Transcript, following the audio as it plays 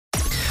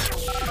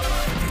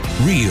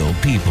Real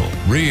people,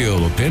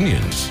 real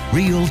opinions,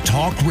 real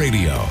talk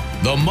radio.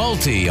 The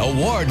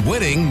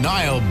multi-award-winning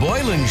Niall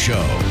Boylan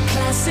Show.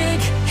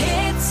 Classic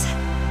hits.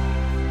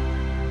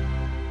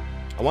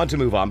 I want to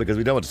move on because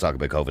we don't want to talk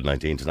about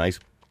COVID-19 tonight.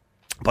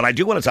 But I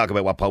do want to talk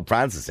about what Pope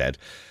Francis said.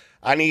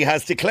 And he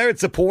has declared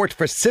support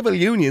for civil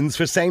unions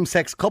for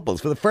same-sex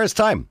couples for the first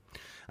time.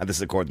 And this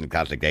is according to the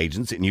Catholic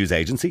News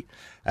Agency.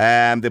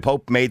 The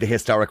Pope made the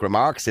historic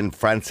remarks in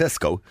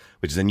Francesco,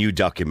 which is a new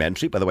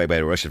documentary, by the way, by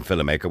a Russian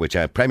filmmaker, which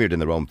premiered in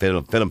the Rome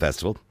Film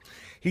Festival.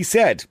 He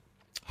said,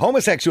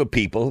 homosexual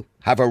people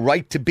have a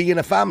right to be in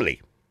a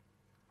family.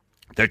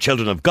 They're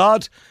children of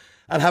God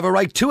and have a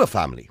right to a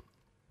family.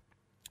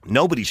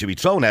 Nobody should be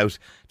thrown out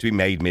to be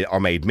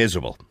made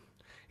miserable.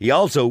 He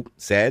also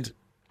said,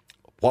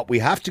 what we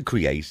have to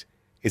create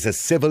is a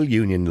civil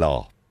union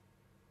law.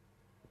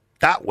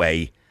 That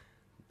way,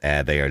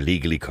 they are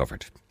legally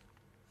covered.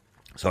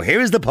 So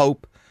here is the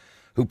Pope,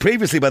 who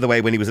previously, by the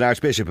way, when he was an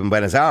Archbishop in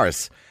Buenos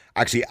Aires,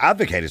 actually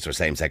advocated for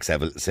same-sex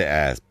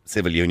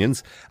civil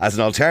unions as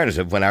an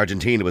alternative when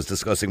Argentina was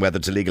discussing whether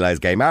to legalise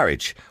gay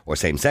marriage or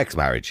same-sex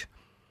marriage.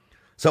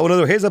 So in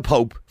other words, here's a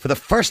Pope, for the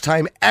first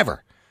time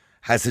ever,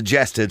 has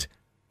suggested,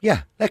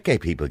 yeah, let gay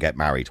people get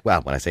married.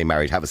 Well, when I say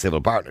married, have a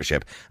civil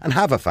partnership and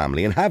have a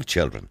family and have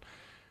children.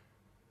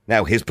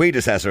 Now, his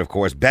predecessor, of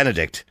course,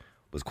 Benedict,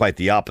 was quite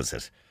the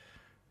opposite.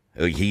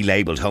 He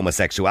labelled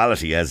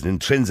homosexuality as an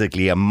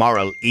intrinsically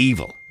immoral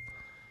evil.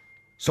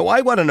 So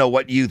I want to know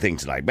what you think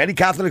tonight. Many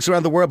Catholics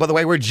around the world, by the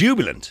way, were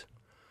jubilant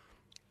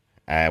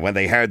when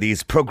they heard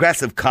these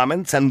progressive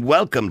comments and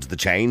welcomed the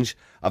change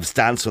of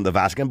stance from the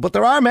Vatican. But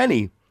there are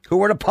many who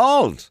were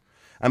appalled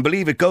and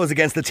believe it goes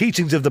against the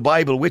teachings of the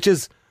Bible, which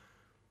is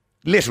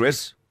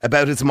literate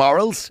about its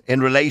morals in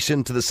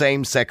relation to the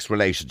same-sex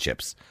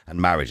relationships and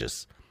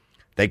marriages.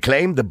 They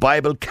claim the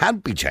Bible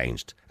can't be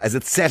changed as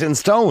it's set in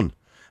stone.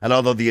 And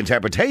although the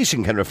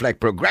interpretation can reflect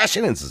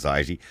progression in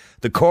society,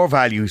 the core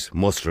values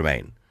must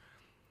remain.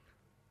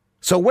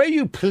 So were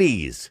you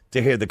pleased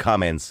to hear the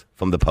comments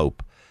from the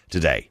Pope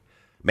today?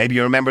 Maybe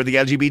you're a member of the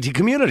LGBT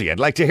community. I'd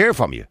like to hear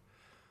from you.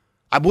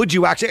 And would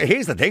you actually...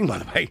 Here's the thing, by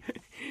the way.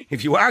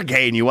 If you are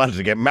gay and you wanted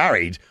to get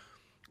married,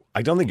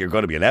 I don't think you're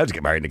going to be allowed to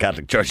get married in the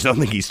Catholic Church. I don't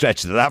think he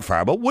stretched it that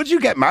far. But would you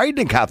get married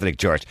in the Catholic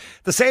Church?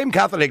 The same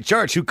Catholic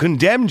Church who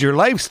condemned your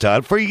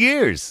lifestyle for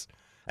years.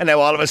 And now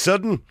all of a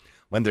sudden,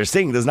 when they're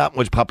seeing there's not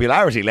much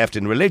popularity left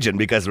in religion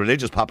because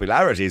religious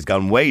popularity has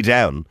gone way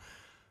down,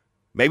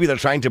 maybe they're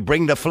trying to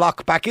bring the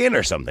flock back in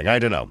or something. I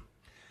don't know.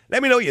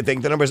 Let me know what you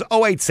think. The number is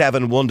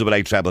 087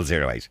 188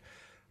 0008.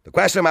 The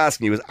question I'm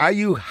asking you is, are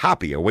you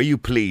happy or were you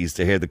pleased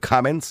to hear the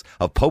comments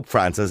of Pope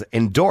Francis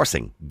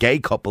endorsing gay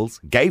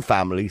couples, gay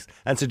families,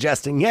 and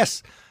suggesting,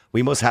 yes,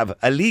 we must have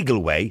a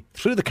legal way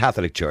through the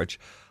Catholic Church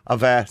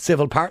of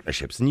civil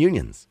partnerships and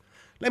unions?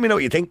 Let me know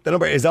what you think. The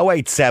number is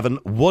 087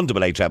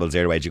 188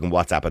 0008. You can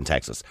WhatsApp and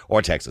text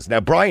us. Now,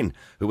 Brian,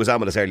 who was on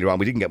with us earlier on,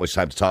 we didn't get much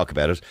time to talk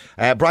about it.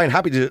 Brian,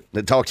 happy to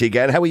talk to you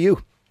again. How are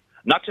you?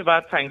 Not too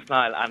bad, thanks,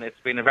 Niall. And it's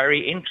been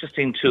very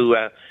interesting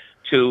to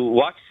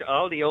watch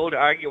all the old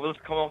arguments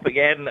come up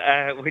again,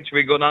 which have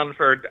been going on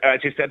for,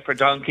 as you said, for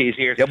donkeys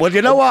years. Yeah, well,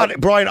 you know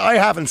what, Brian, I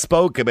haven't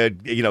spoke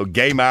about,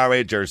 gay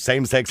marriage or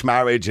same-sex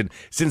marriage, and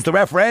since the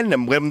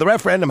referendum, when the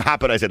referendum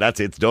happened, I said, that's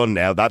it, it's done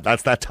now.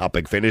 That's that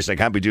topic finished. I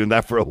can't be doing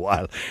that for a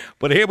while.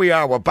 But here we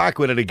are, we're back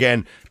with it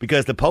again,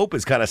 because the Pope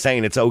is kind of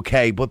saying it's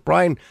okay. But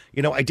Brian,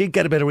 I did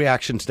get a bit of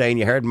reaction today, and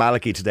you heard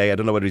Malachy today. I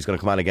don't know whether he's going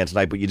to come on again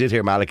tonight, but you did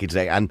hear Malachy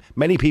today, and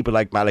many people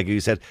like Malachy who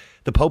said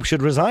the Pope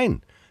should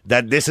resign.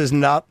 That this is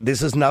not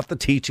the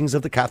teachings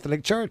of the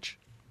Catholic Church.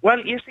 Well,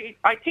 you see,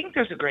 I think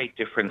there's a great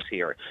difference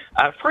here.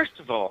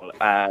 First of all,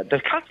 the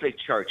Catholic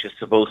Church is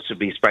supposed to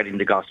be spreading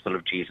the gospel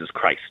of Jesus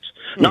Christ,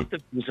 not the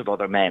views of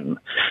other men.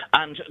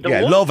 And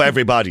love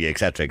everybody,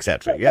 etc.,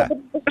 etc. Yeah,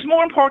 it's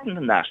more important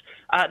than that.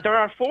 There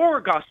are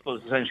 4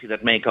 gospels essentially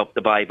that make up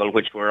the Bible,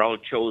 which were all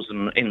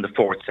chosen in the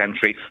 4th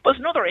century. But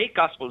there's another 8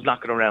 gospels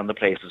knocking around the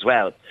place as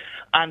well,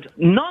 and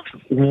not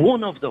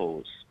one of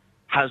those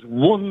has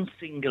one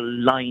single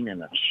line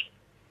in it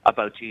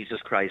about Jesus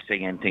Christ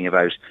saying anything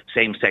about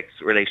same-sex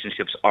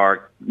relationships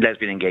or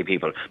lesbian and gay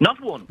people.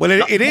 Not one. Well,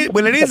 it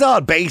is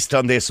all based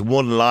on this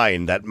one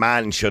line that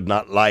man should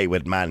not lie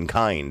with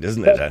mankind,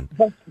 isn't it?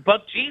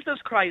 But Jesus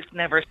Christ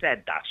never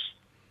said that.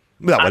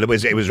 Well, it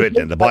was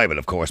written in the Bible,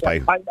 of course, by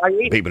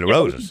people who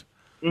wrote it.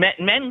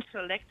 Men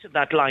selected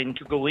that line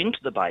to go into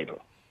the Bible.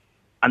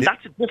 And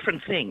that's a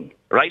different thing,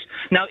 right?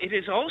 Now, it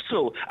is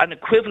also an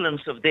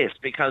equivalence of this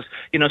because,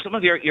 some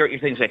of your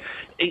things say,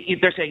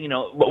 they're saying,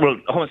 well,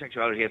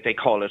 homosexuality, as they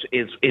call it,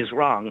 is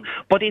wrong.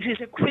 But it is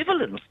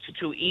equivalent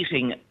to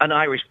eating an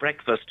Irish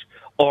breakfast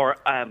or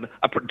a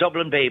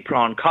Dublin Bay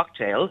prawn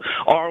cocktail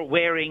or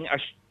wearing a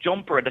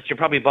jumper that you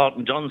probably bought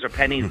in Dunn's or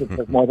Penny's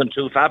with more than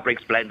 2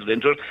 fabrics blended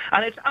into it.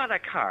 And it's a la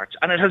carte.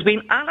 And it has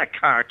been a la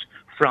carte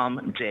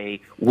from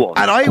day one.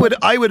 And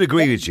I would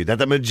agree with you that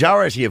the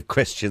majority of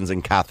Christians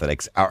and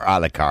Catholics are a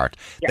la carte.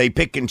 Yeah. They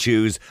pick and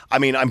choose. I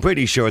mean, I'm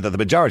pretty sure that the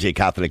majority of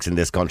Catholics in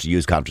this country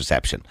use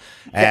contraception,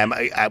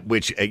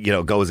 which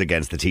goes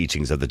against the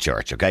teachings of the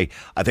church. Okay,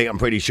 I'm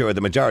pretty sure the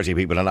majority of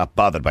people are not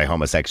bothered by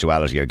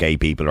homosexuality or gay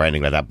people or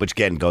anything like that, which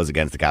again goes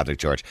against the Catholic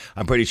Church.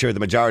 I'm pretty sure the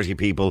majority of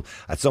people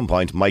at some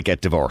point might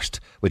get divorced,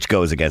 which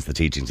goes against the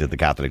teachings of the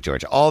Catholic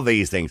Church. All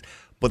these things,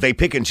 but they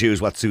pick and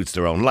choose what suits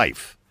their own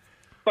life.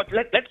 But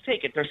let's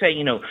take it. They're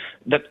saying,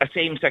 that a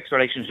same-sex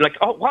relationship, like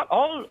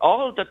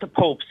all that the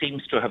Pope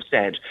seems to have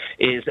said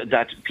is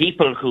that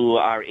people who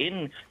are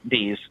in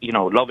these,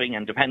 loving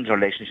and dependent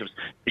relationships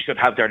should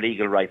have their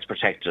legal rights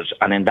protected.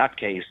 And in that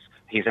case,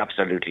 he's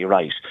absolutely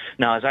right.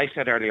 Now, as I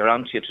said earlier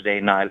on to you today,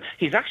 Niall,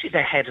 he's actually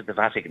the head of the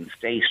Vatican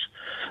State.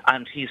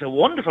 And he's a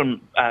wonderful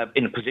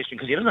in a position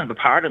because he doesn't have a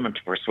parliament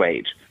to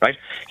persuade, right?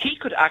 He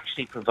could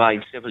actually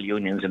provide civil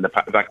unions in the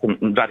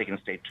Vatican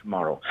State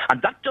tomorrow.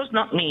 And that does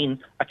not mean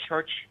a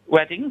church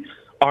wedding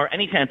or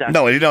anything like that.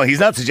 No, he's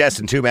not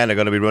suggesting two men are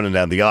going to be running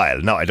down the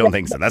aisle. No, I don't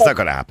think so. That's not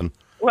going to happen.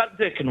 Well,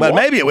 they can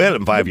maybe it will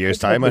in 5 years'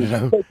 time. I don't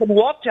know. They can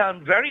walk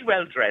down very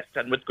well dressed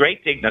and with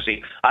great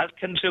dignity, as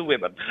can two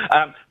women.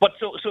 But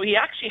so he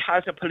actually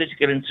has a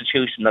political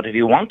institution that if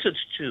he wanted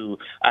to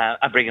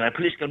bring in a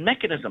political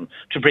mechanism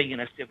to bring in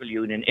a civil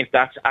union, if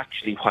that's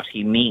actually what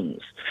he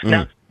means.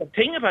 Now, the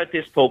thing about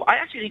this Pope, I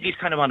actually think he's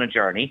kind of on a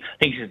journey. I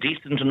think he's a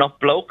decent enough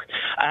bloke.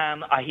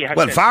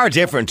 Far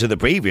different to the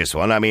previous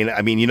one. I mean,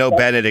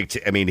 Benedict,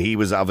 he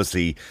was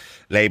obviously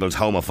labelled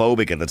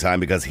homophobic at the time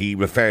because he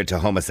referred to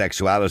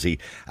homosexuality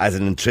as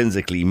an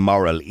intrinsically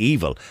moral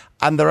evil.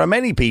 And there are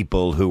many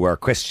people who are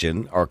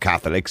Christian or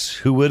Catholics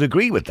who would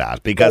agree with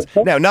that. Because,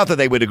 now, not that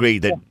they would agree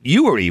that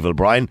you were evil,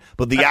 Brian,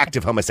 but the act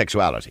of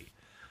homosexuality.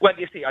 Well,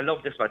 you see, I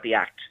love this about the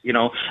act,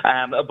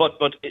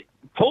 but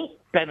Pope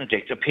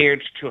Benedict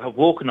appeared to have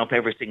woken up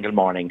every single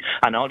morning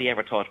and all he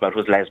ever thought about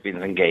was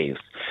lesbians and gays.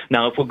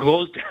 Now, if it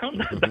goes down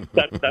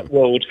that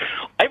road,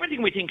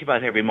 everything we think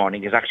about every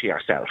morning is actually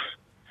ourselves.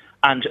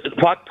 And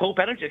what Pope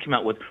Benedict came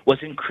out with was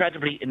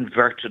incredibly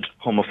inverted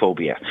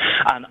homophobia.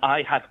 And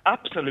I have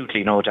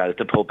absolutely no doubt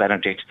that Pope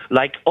Benedict,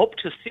 like up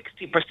to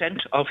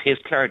 60% of his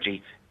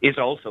clergy, is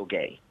also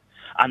gay.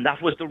 And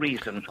that was the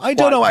reason. I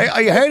don't know.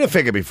 I heard a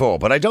figure before,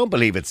 but I don't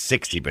believe it's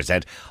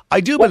 60%. I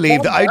do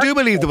believe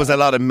there was a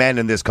lot of men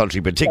in this country,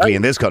 particularly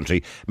in this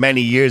country, many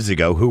years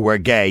ago, who were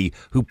gay,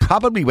 who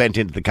probably went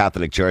into the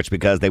Catholic Church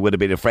because they would have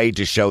been afraid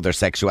to show their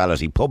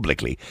sexuality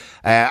publicly.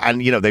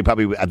 They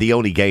probably were the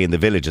only gay in the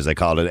village, as I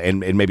call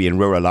it, maybe in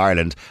rural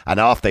Ireland, and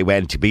off they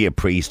went to be a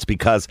priest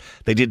because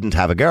they didn't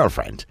have a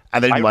girlfriend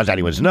and they didn't want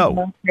anyone to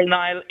know.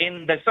 Niall,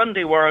 in the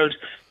Sunday world,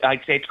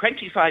 I'd say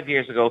 25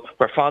 years ago,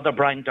 where Father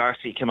Brian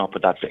Darcy came up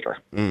with that figure.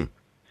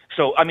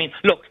 So,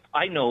 look,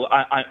 I know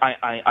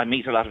I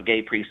meet a lot of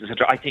gay priests,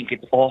 etc. I think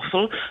it's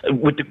awful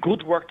with the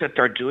good work that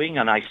they're doing,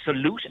 and I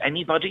salute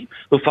anybody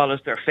who follows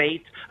their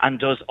faith and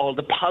does all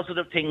the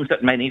positive things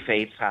that many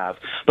faiths have.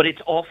 But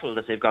it's awful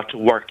that they've got to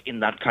work in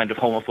that kind of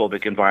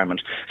homophobic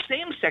environment.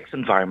 Same-sex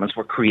environments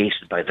were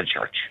created by the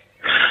church.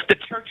 The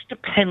church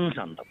depends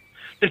on them.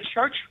 The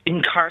church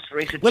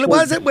incarcerated children.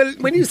 Well,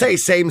 when you say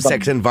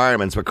same-sex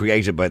environments were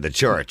created by the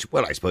church,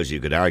 well, I suppose you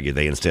could argue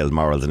they instilled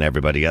morals in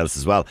everybody else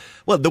as well.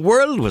 Well, the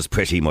world was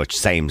pretty much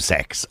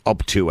same-sex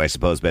up to, I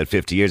suppose, about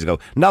 50 years ago.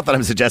 Not that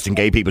I'm suggesting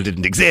gay people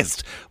didn't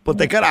exist, but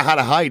they kind of had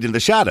to hide in the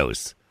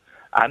shadows.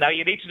 Now,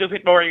 you need to do a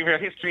bit more of your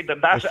history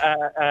than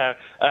that.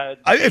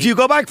 If you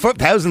go back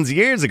thousands of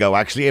years ago,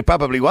 actually, it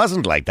probably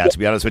wasn't like that, to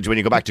be honest with you, when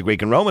you go back to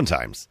Greek and Roman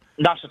times.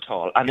 Not at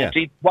all. And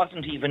it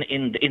wasn't even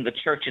in the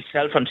church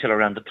itself until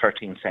around the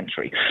 13th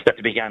century that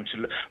they began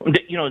to...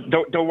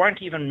 there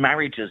weren't even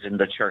marriages in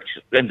the church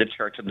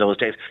in those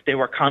days. They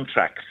were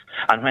contracts.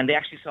 And when they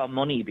actually saw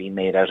money being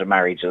made out of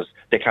marriages,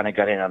 they kind of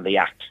got in on the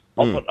act.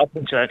 Up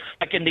until that,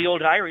 like in the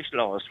old Irish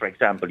laws, for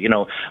example,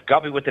 God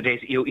be with the days.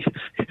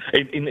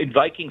 In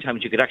Viking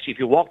times, you could actually, if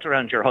you walked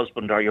around your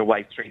husband or your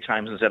wife 3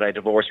 times and said, I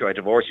divorce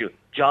you,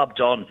 job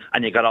done,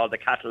 and you got all the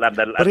cattle and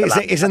the... But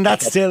is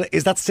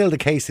that still the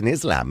case in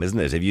Islam, isn't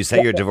it? If you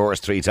say you're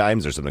divorced 3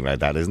 times or something like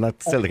that, isn't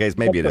that still the case?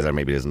 Maybe it is or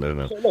maybe it isn't, I don't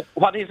know. So look,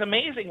 what is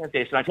amazing is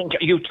this, and I think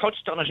you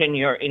touched on it in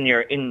your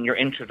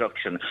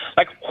introduction,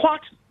 like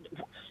what...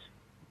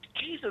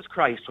 Jesus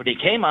Christ, when he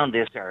came on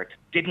this earth,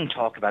 didn't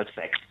talk about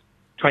sex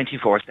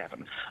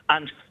 24/7.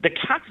 And the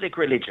Catholic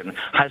religion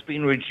has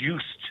been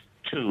reduced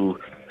to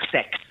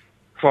sex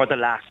for the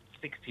last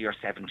 60 or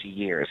 70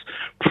 years,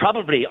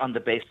 probably on the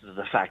basis of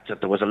the fact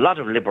that there was a lot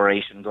of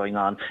liberation going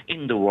on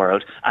in the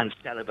world and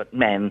celibate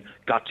men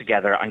got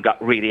together and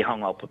got really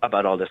hung up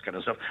about all this kind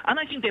of stuff. And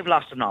I think they've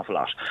lost an awful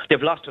lot.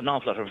 They've lost an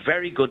awful lot of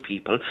very good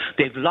people.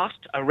 They've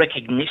lost a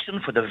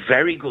recognition for the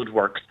very good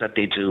works that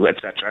they do,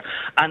 etc.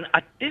 And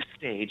at this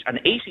stage, an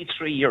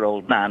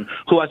 83-year-old man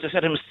who, as I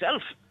said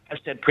himself, has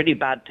said pretty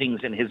bad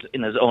things in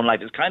his own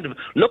life, is kind of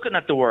looking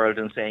at the world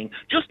and saying,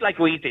 just like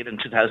we did in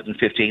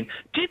 2015,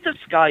 did the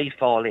sky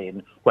fall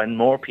in when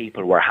more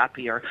people were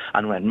happier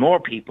and when more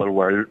people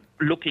were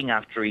looking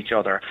after each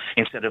other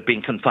instead of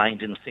being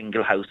confined in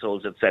single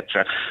households,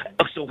 etc.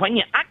 So when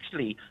you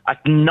actually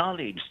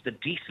acknowledge the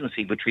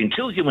decency between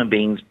two human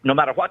beings, no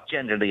matter what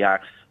gender they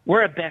are,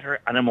 we're a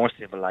better and a more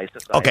civilised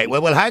society. Okay,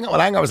 well, hang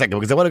on a second,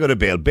 because I want to go to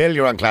Bill. Bill,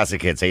 you're on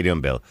Classic Hits. How you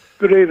doing, Bill?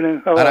 Good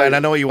evening. How are you? And I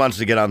know you wanted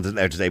to get on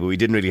there today, but we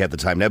didn't really have the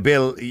time. Now,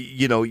 Bill,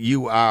 you know,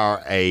 you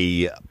are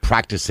a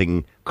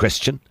practising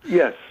Christian.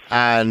 Yes.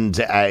 And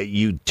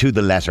you, to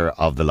the letter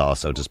of the law,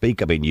 so to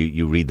speak. I mean,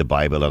 you read the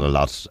Bible on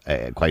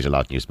quite a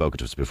lot, and you've spoken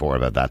to us before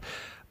about that.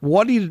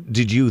 What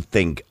did you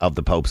think of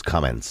the Pope's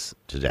comments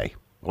today?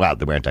 Well,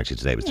 they weren't actually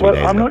today, it was 3 days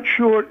ago. I'm not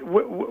sure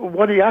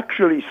what he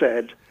actually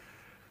said.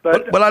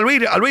 But well, I'll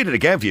read it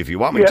again for you if you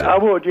want me to. Yeah, I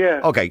would,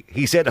 yeah. Okay,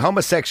 he said,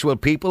 homosexual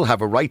people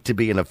have a right to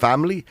be in a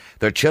family.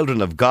 They're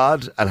children of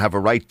God and have a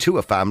right to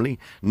a family.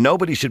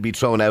 Nobody should be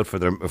thrown out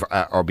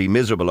or be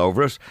miserable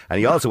over it. And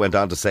he also went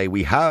on to say,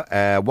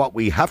 what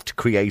we have to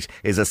create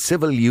is a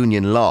civil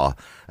union law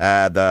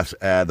that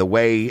the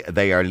way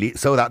they are,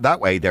 so that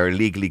way they're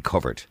legally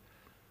covered.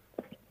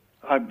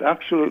 I'm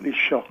absolutely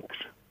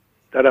shocked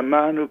that a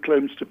man who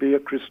claims to be a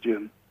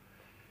Christian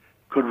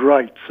could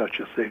write such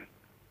a thing.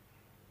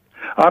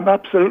 I'm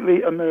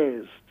absolutely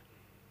amazed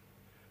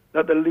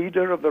that the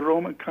leader of the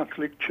Roman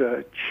Catholic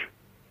Church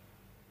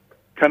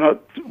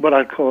cannot,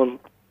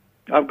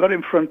 I've got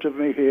in front of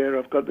me here,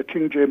 I've got the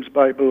King James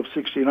Bible of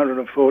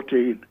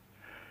 1614,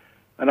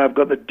 and I've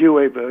got the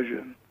Douay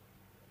version,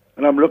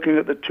 and I'm looking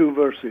at the two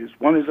verses.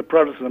 One is a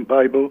Protestant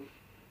Bible,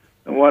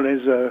 and one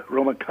is a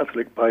Roman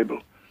Catholic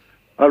Bible.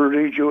 I'll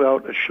read you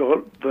out a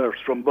short verse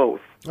from both.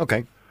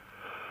 Okay.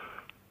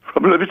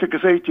 From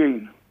Leviticus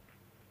 18,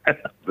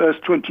 verse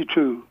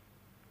 22.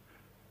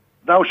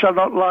 Thou shalt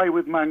not lie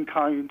with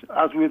mankind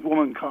as with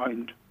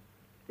womankind.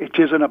 It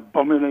is an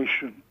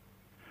abomination.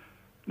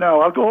 Now,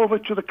 I'll go over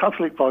to the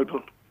Catholic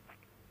Bible.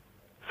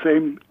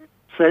 Same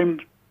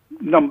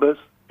numbers,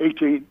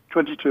 18,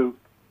 22.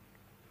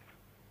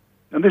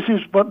 And this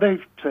is what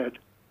they've said.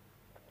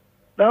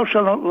 Thou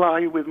shalt not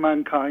lie with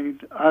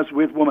mankind as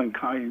with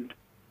womankind,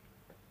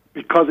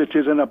 because it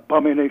is an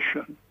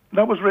abomination.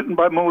 That was written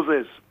by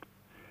Moses,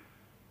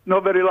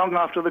 not very long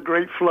after the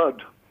great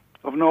flood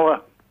of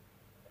Noah.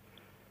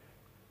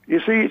 You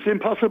see, it's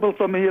impossible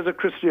for me as a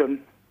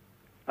Christian,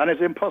 and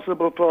it's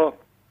impossible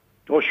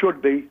or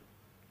should be,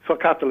 for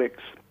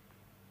Catholics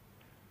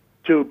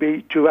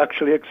to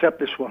actually accept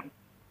this one.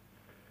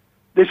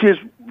 This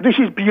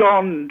is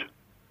beyond.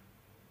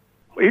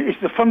 It's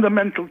the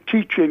fundamental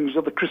teachings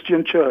of the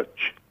Christian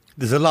Church.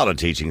 There's a lot of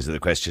teachings of the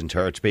Christian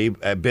Church,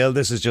 Bill.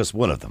 This is just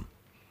one of them.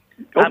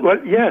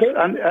 Well, yes,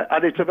 and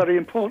it's a very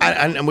important.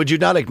 And would you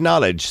not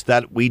acknowledge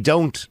that we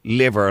don't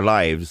live our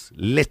lives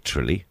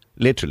literally?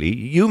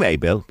 You may,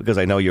 Bill, because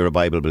I know you're a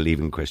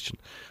Bible-believing Christian,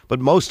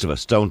 but most of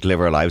us don't live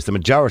our lives, the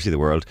majority of the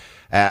world,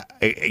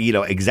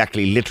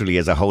 exactly literally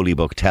as a holy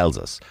book tells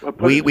us.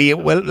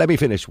 Well, let me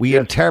finish. We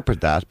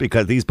interpret that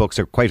because these books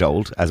are quite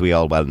old, as we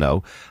all well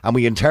know, and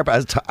we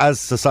interpret,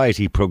 as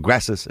society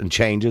progresses and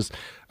changes,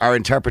 our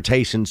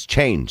interpretations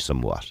change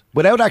somewhat.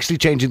 Without actually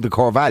changing the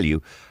core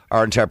value,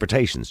 our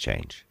interpretations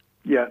change.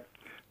 Yeah,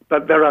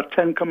 but there are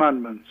 10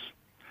 commandments.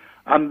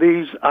 And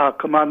these are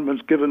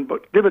commandments given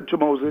to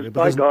Moses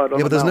by God.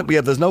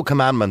 There's no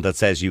commandment that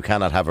says you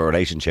cannot have a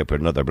relationship with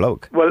another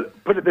bloke. Well,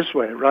 put it this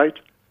way, right?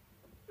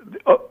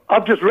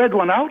 I've just read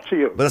one out to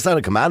you. But that's not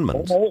a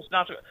commandment. No, it's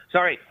not.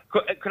 Sorry,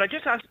 could I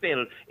just ask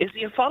Bill, is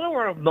he a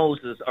follower of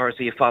Moses or is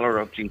he a follower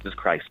of Jesus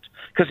Christ?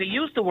 Because he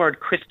used the word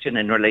Christian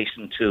in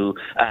relation to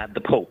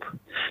the Pope.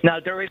 Now,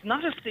 there is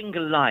not a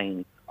single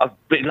line of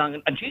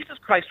belonging, and Jesus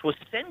Christ was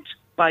sent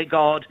by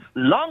God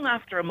long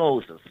after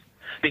Moses,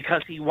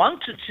 because he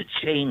wanted to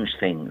change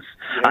things.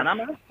 Yes. And I'm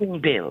asking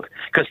Bill,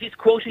 because he's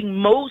quoting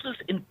Moses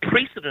in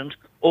precedent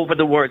over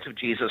the words of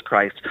Jesus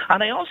Christ.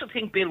 And I also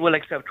think Bill will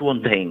accept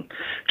one thing.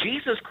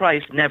 Jesus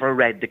Christ never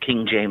read the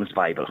King James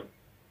Bible.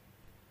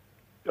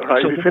 All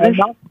right, so finished?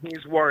 Not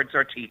his words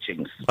or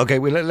teachings. Okay,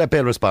 we'll let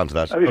Bill respond to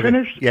that. Have you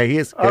finished? Yeah, he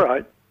is. All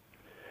right.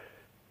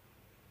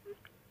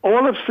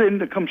 All have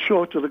sinned and come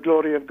short of the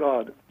glory of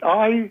God.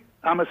 I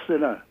am a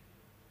sinner.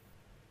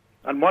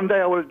 And one day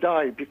I will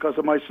die because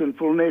of my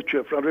sinful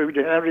nature, for I've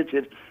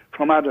inherited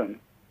from Adam.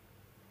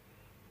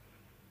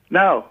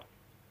 Now,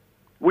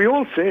 we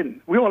all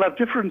sin. We all have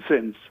different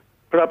sins.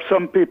 Perhaps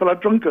some people are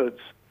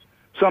drunkards.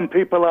 Some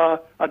people are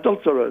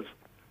adulterers.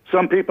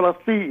 Some people are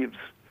thieves.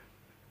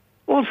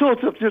 All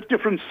sorts of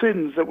different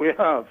sins that we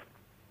have.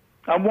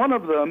 And one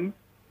of them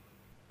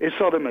is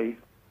sodomy,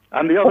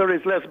 and the other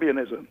is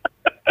lesbianism.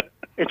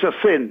 It's a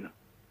sin.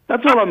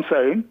 That's all I'm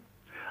saying.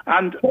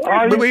 And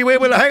hang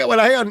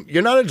on.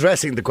 You're not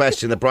addressing the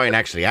question that Brian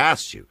actually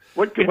asked you.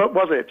 What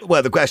was it?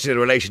 Well, the question in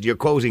relation to, you're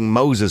quoting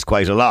Moses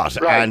quite a lot,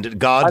 right. And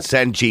God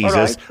sent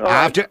Jesus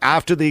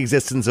after the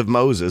existence of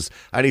Moses,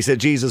 and he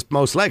said Jesus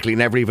most likely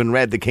never even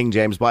read the King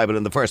James Bible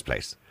in the first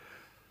place.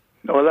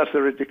 No, that's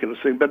a ridiculous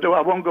thing, but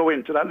I won't go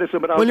into that. Listen,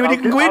 but Well, you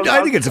can go into-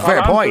 I think it's a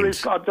fair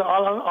point.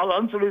 I'll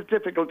answer his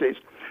difficulties.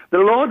 The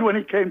Lord, when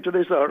he came to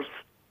this earth,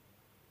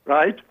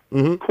 right,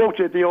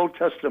 quoted the Old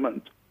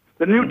Testament.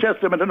 The New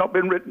Testament had not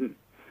been written.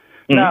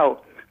 Now,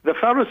 the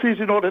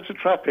Pharisees, in order to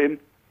trap him,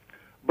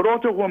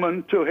 brought a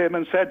woman to him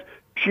and said,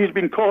 she's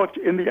been caught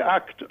in the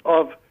act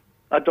of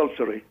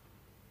adultery.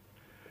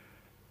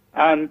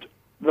 And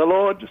the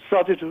Lord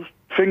started to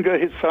finger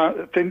his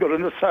finger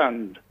in the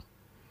sand.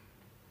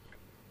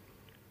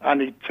 And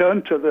he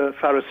turned to the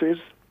Pharisees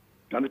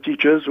and the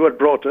teachers who had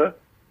brought her,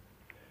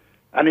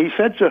 and he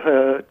said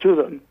to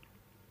them,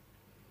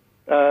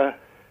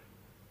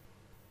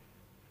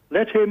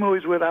 let him who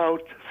is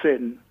without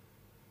sin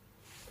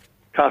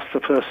cast the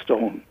first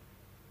stone.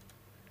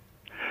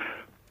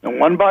 And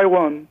one by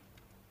one,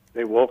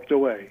 they walked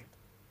away.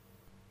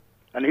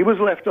 And he was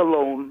left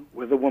alone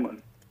with the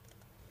woman.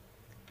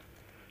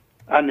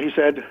 And he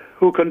said,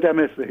 who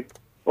condemneth thee?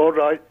 All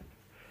right.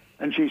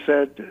 And she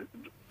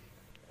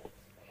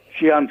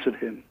answered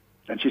him.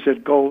 And she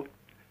said, go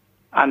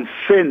and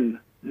sin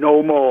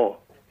no more.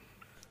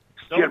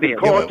 But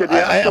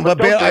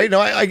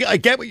Bill, I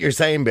get what you're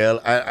saying, Bill,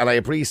 and I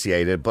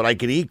appreciate it, but I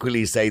could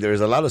equally say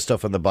there's a lot of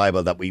stuff in the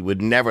Bible that we would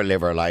never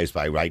live our lives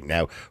by right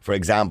now. For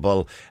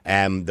example,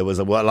 there was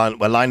a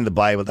line in the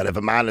Bible that if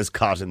a man is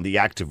caught in the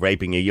act of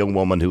raping a young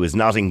woman who is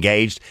not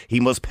engaged,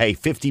 he must pay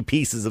 50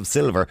 pieces of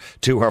silver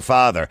to her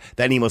father.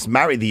 Then he must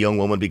marry the young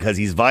woman because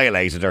he's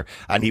violated her,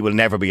 and he will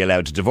never be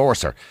allowed to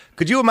divorce her.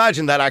 Could you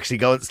imagine that actually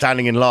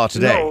standing in law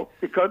today? No,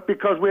 because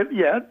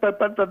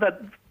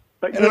that.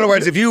 In other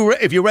words, if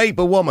you rape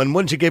a woman,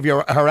 once you give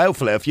her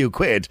outfit a few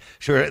quid,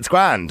 sure, it's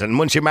grand. And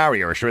once you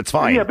marry her, sure, it's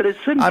fine. Yeah, but it's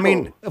sinful. I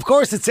mean, of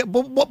course it's...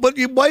 But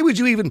why would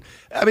you even...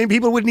 I mean,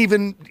 people wouldn't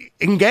even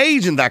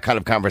engage in that kind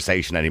of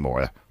conversation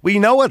anymore. We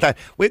know what that...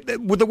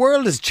 The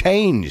world has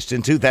changed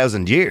in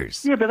 2,000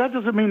 years. Yeah, but that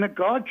doesn't mean that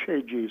God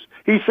changes.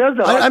 He says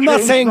that... I'm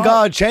not saying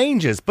God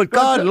changes, but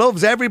God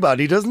loves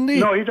everybody, doesn't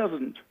he? No, he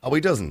doesn't. Oh,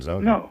 he doesn't?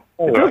 Okay. No.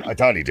 I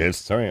thought he did.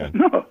 Sorry.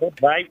 No.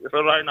 Right,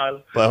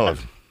 Niall. Well...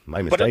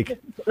 My mistake.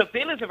 Look,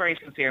 Bill is a very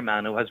sincere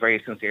man who has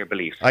very sincere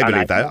beliefs. I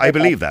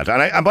believe that.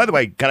 And by the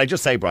way, can I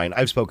just say, Brian,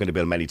 I've spoken to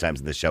Bill many times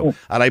in this show,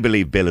 and I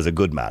believe Bill is a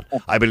good man.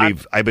 I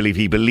believe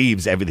he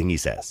believes everything he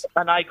says.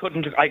 And I got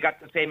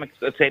the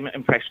same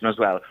impression as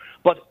well.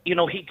 But, you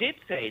know, he did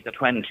say that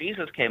when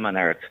Jesus came on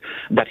earth,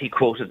 that he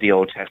quoted the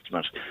Old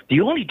Testament. The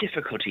only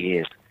difficulty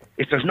is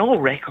there's no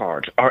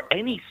record or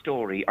any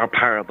story or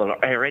parable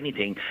or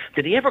anything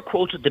that he ever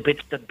quoted the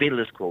bits that Bill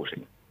is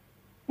quoting.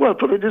 Well,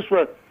 put it this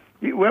way.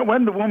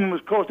 When the woman was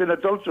caught in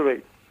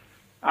adultery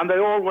and they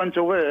all went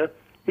away,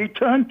 he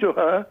turned to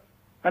her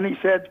and he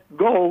said,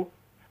 go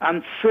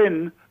and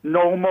sin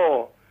no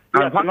more.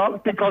 Yes,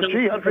 not because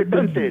she has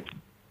repented.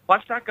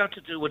 What's that got to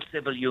do with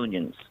civil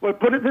unions? Well,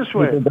 put it this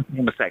way.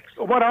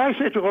 Homosexual. What I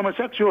say to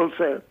homosexuals,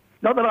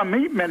 not that I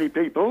meet many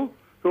people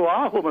who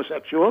are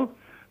homosexual,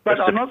 but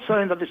I'm not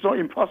saying that it's not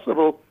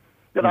impossible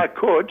that I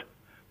could,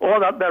 or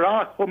that there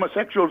are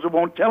homosexuals who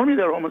won't tell me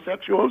they're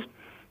homosexuals,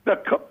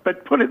 but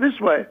put it this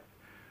way.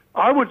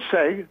 I would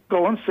say,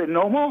 go and sin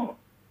no more.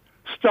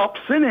 Stop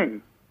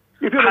sinning.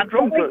 If you're a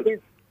drunkard,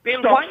 Bill,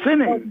 stop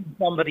sinning. Why is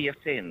somebody a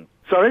sin?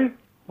 Sorry?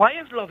 Why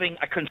is loving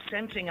a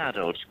consenting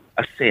adult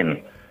a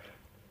sin?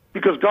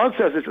 Because God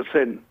says it's a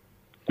sin.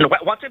 No,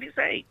 what did he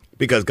say?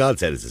 Because God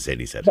said it's a sin,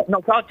 he said.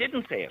 No, God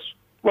didn't say it.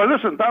 Well,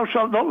 listen, thou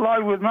shalt not lie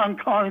with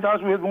mankind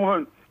as with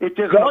woman. It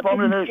is an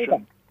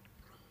abomination.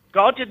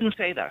 God didn't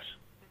say that.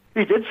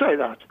 He did say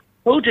that.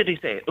 Who did he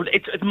say it?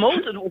 It's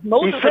Moses.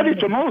 He said it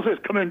to Moses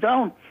coming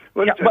down.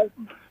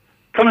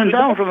 Coming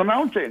down from the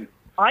mountain.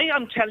 I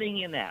am telling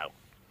you now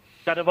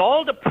that of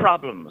all the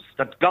problems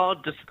that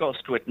God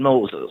discussed with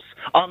Moses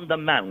on the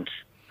mount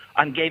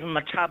and gave him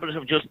a tablet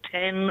of just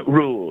 10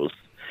 rules,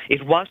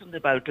 it wasn't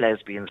about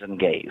lesbians and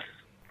gays.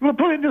 Well,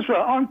 put it this way.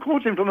 I'm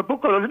quoting from the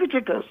book of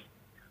Leviticus.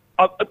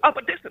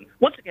 But listen,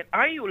 once again,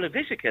 are you a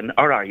Levitican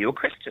or are you a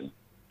Christian?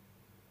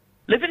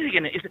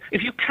 Levitican is,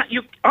 if you can't,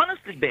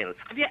 honestly, Bill,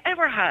 have you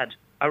ever had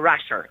a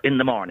rasher in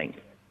the morning?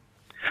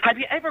 Have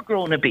you ever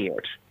grown a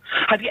beard?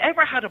 Have you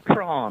ever had a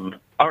prawn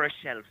or a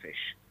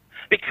shellfish?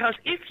 Because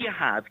if you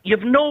have,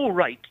 you've no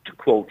right to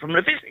quote from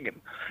Leviticus,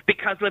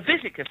 because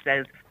Leviticus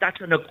says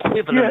that's an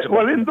equivalent. Yeah,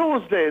 well, in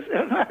those days,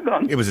 hang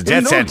on. It was a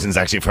death sentence,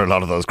 actually, for a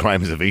lot of those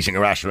crimes of eating a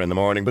rasher in the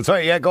morning. But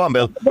sorry, yeah, go on,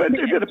 Bill. But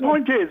the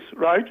point is,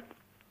 right,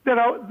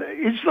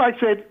 it's like,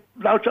 say,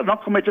 thou shalt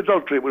not commit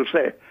adultery, we'll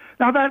say.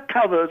 Now, that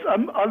covers a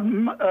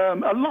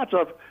lot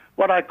of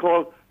what I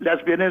call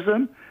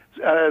lesbianism,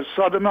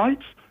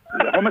 sodomites,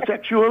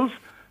 homosexuals.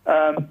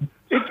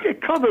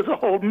 It covers a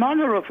whole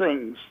manner of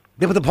things.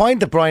 Yeah, but the point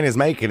that Brian is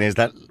making is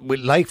that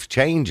life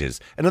changes.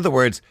 In other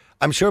words,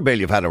 I'm sure, Bill,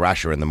 you've had a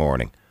rasher in the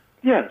morning.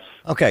 Yes.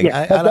 Okay,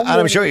 yeah, and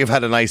I'm sure you've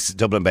had a nice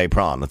Dublin Bay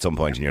prawn at some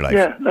point in your life.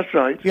 Yeah, that's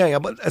right. Yeah,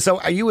 but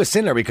so are you a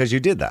sinner because you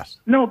did that?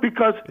 No,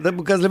 because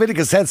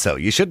Leviticus said so.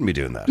 You shouldn't be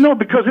doing that. No,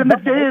 because in the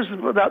days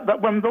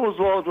that when those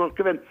laws were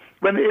given,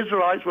 when the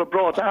Israelites were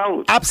brought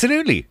out.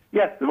 Absolutely.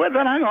 Yeah, well,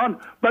 then hang on.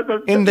 But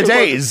in the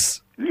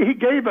days. He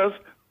gave us,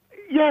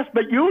 Yes,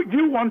 but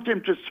you want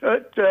him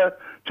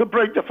to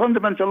break the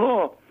fundamental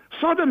law.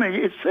 Sodomy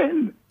is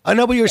sin. I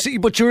know,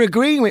 but you're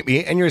agreeing with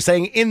me, and you're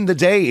saying in the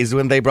days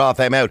when they brought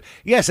them out,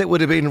 yes, it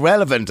would have been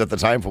relevant at the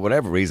time for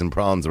whatever reason.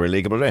 Prawns were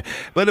illegal,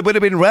 but it would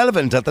have been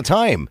relevant at the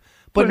time.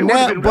 But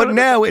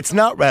now it's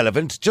not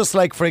relevant. Just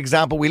like, for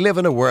example, we live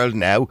in a world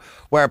now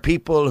where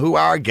people who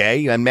are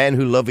gay and men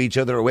who love each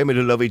other or women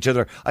who love each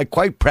other are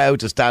quite proud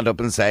to stand up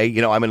and say,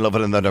 you know, I'm in love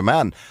with another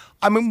man.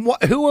 I mean,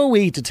 who are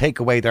we to take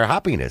away their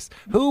happiness?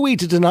 Who are we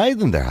to deny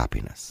them their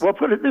happiness? Well,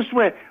 put it this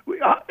way.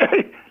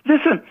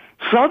 Listen,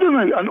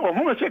 sodomy and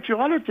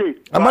homosexuality.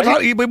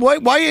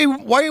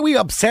 Why are we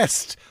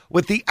obsessed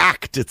with the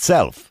act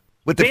itself,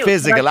 with the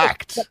physical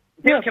act?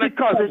 Yes,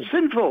 because it's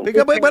sinful.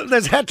 Well,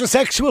 there's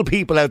heterosexual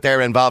people out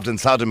there involved in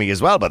sodomy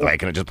as well, by the way.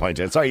 Can I just point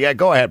out? Sorry, yeah,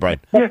 go ahead, Brian.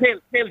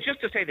 Phil,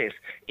 just to say this.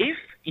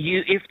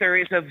 If there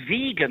is a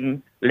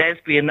vegan,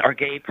 lesbian or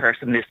gay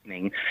person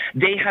listening,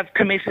 they have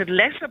committed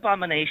less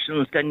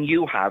abominations than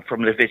you have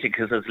from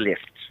Leviticus's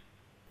list.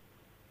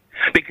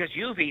 Because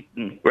you've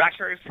eaten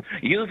rashers,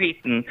 you've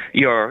eaten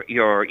your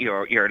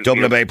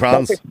Dublin Bay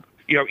prawns,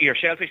 your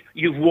shellfish,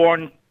 you've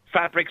worn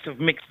fabrics of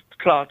mixed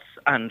cloths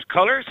and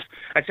colours,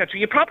 etc.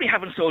 You probably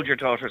haven't sold your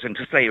daughters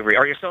into slavery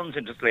or your sons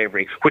into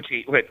slavery,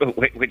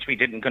 which we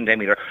didn't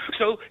condemn either.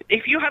 So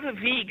if you have a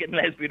vegan,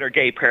 lesbian or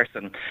gay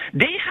person,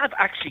 they have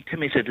actually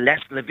committed less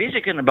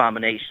Levitican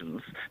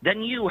abominations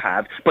than you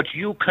have, but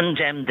you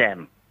condemn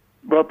them.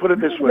 Well, put it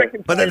this way.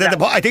 But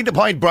I think the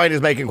point Brian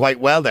is making quite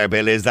well there,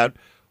 Bill, is that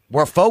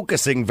we're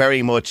focusing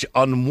very much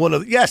on one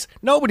of... Yes,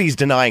 nobody's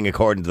denying,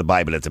 according to the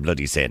Bible, it's a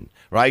bloody sin,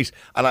 right?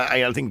 And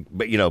I think,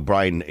 you know,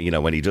 Brian, you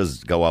know, when he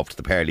does go off to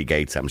the pearly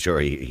gates, I'm sure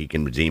he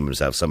can redeem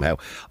himself somehow.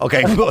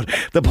 Okay, but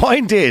the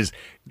point is,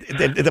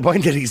 the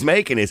point that he's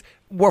making is,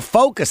 we're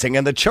focusing,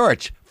 and the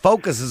church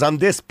focuses on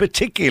this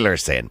particular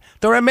sin.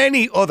 There are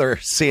many other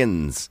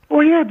sins.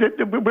 Oh, yeah,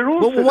 we're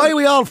all... But why are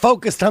we all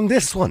focused on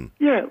this one?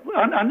 Yeah,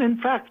 and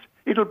in fact...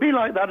 It'll be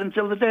like that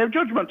until the day of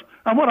judgment.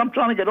 And what I'm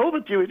trying to get over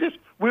to you is this.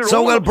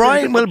 Will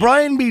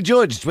Brian be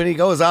judged when he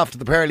goes off to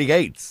the pearly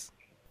gates?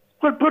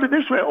 Well, put it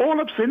this way. All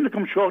have sinned to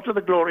come short of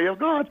the glory of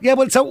God. Yeah,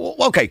 well,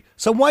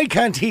 so why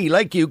can't he,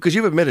 like you, because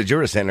you've admitted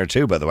you're a sinner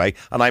too, by the way,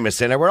 and I'm a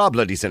sinner, we're all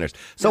bloody sinners.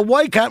 So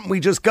why can't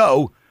we just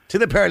go to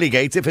the pearly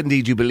gates, if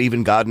indeed you believe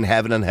in God and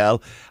heaven and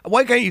hell?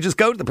 Why can't you just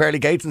go to the pearly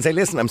gates and say,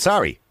 listen, I'm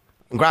sorry.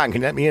 Grant,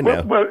 can you let me in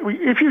now? Well,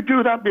 if you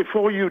do that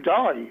before you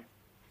die...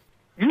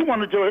 You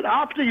want to do it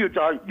after you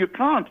die, you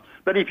can't.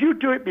 But if you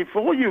do it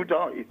before you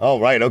die...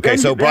 Oh, right, okay.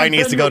 So Brian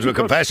needs to go to a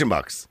confession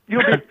box.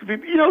 You'll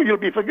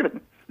be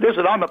forgiven.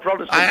 Listen, I'm a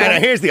Protestant.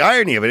 And here's the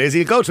irony of it, is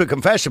he'll go to a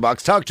confession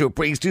box, talk to a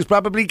priest who's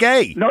probably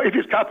gay. No, if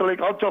he's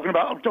Catholic, I'm talking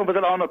about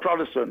I'm a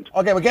Protestant.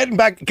 Okay, we're getting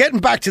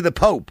back to the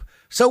Pope.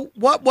 So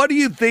what do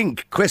you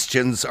think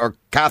Christians or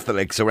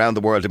Catholics around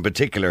the world in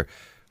particular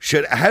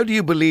how do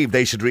you believe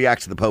they should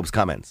react to the Pope's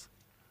comments?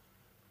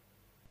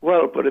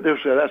 Well, put it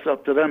this way, that's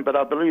up to them, but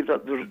I believe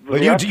that...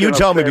 Well, you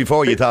told me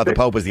before you thought the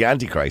Pope was the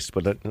Antichrist,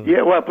 but...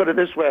 Yeah, well, put it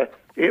this way.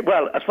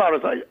 As far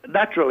as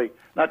naturally,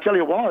 and I'll tell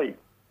you why.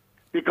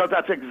 Because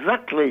that's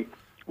exactly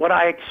what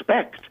I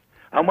expect.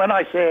 And when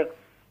I say,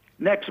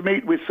 next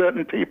meet with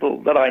certain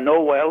people that I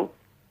know well,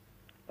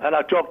 and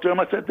I talk to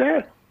them, I said,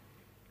 there.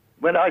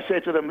 When I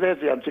say to them,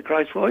 there's the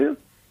Antichrist for you,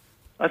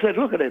 I said,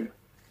 look at him.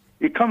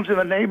 He comes in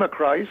the name of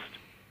Christ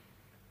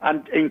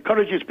and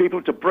encourages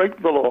people to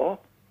break the law.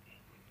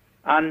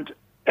 And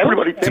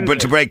everybody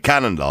thinks... To break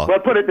canon law? Well,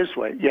 put it this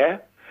way, yeah.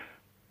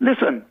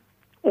 Listen,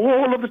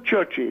 all of the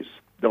churches,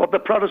 of the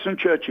Protestant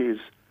churches,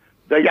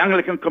 the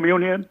Anglican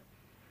Communion,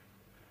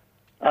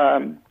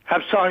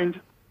 have signed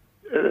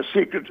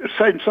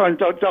signed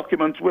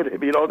documents with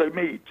him, they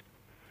meet.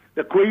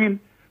 The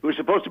Queen, who's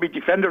supposed to be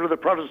defender of the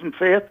Protestant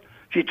faith,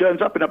 she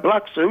turns up in a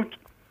black suit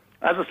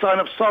as a sign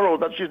of sorrow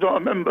that she's not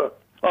a member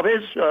of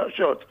his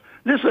church.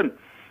 Listen,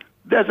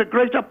 there's a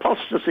great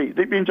apostasy.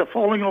 That means a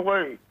falling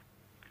away.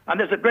 And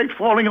there's a great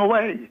falling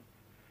away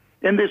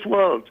in this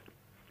world.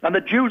 And the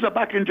Jews are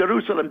back in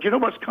Jerusalem. Do you know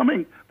what's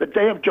coming? The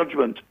day of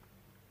judgment.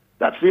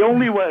 That's the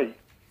only way.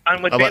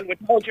 And with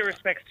all due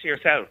respect to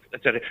yourself,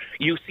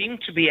 you seem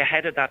to be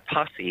ahead of that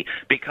posse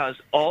because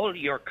all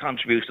your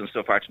contributions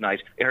so far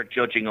tonight are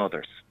judging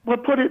others. Well,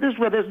 put it this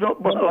way, there's no...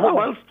 How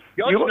else?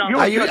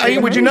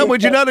 Would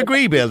you not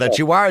agree, Bill, that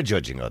you are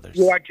judging others?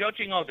 You are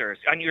judging others,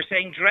 and you're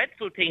saying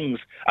dreadful things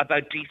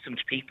about decent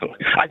people.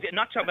 I'm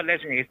not talking about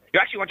lesbians.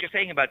 You're actually what you're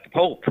saying about the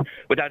Pope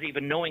without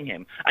even knowing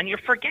him. And you're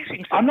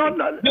forgetting something.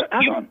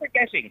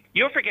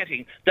 You're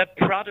forgetting that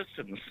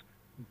Protestants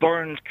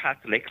burned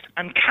Catholics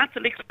and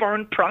Catholics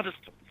burned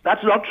Protestants.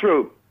 That's not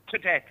true. To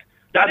death.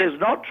 That is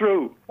not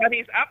true. That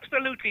is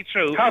absolutely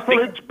true.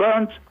 Catholics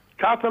burnt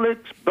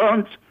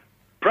Protestants.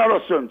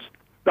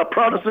 The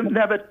Protestants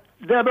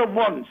never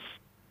once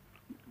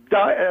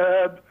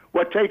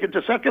were taken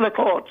to secular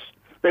courts.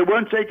 They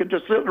weren't taken to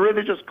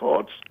religious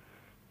courts.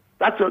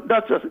 That's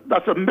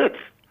a myth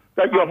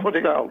that you're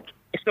putting out.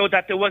 So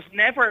that there was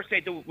never,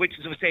 say, the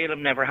witches of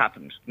Salem never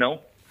happened,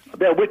 no?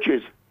 They're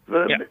witches.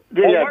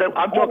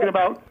 I'm talking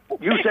about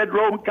You said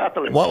Roman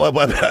Catholic. Well,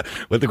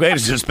 with the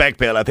greatest respect,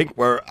 Bill, I think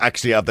we're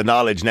actually of the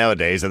knowledge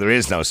nowadays that there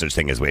is no such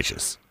thing as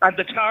witches. At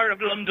the Tower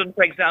of London,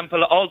 for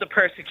example, all the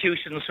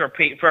persecutions for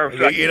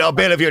You know,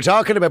 Bill, if you're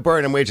talking about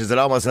burning witches, it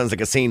almost sounds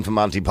like a scene from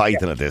Monty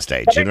Python at this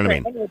stage. You know what I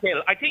mean? Anyway,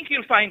 Bill, I think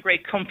you'll find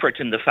great comfort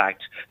in the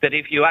fact that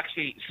if you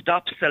actually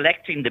stop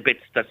selecting the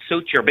bits that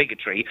suit your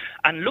bigotry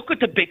and look at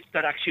the bits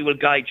that actually will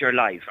guide your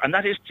life, and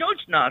that is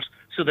judge not,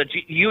 so that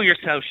you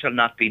yourself shall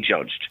not be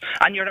judged.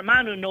 And you're a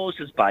man who knows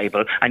his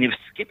Bible, and you've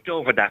skipped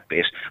over that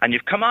bit, and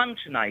you've come on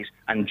tonight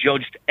and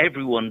judged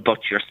everyone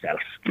but yourself.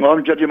 Well,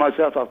 I'm judging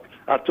myself.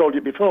 I've told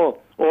you before,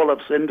 all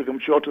have sinned to come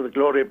short of the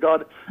glory of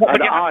God,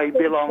 and I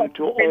belong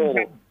to all.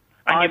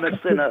 I'm a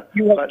sinner.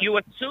 You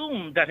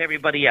assume that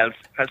everybody else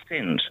has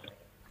sinned.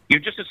 You're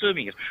just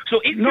assuming it.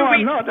 So if no,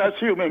 I'm not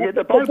assuming it.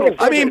 The Bible.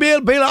 I mean,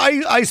 Bill,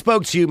 I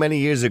spoke to you many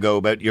years ago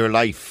about your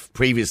life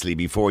previously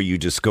before you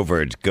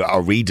discovered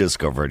or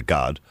rediscovered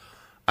God,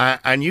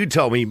 and you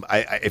told me,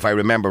 if I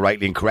remember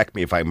rightly, and correct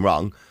me if I'm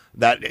wrong,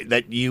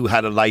 that you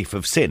had a life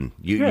of sin.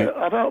 Yes.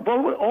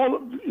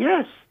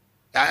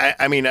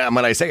 I mean,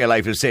 when I say a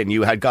life of sin,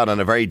 you had gone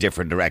in a very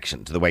different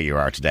direction to the way you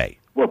are today.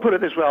 Well, put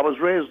it this way: I was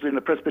raised in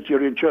a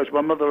Presbyterian church.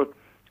 My mother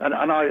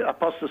and I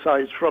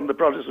apostatized from the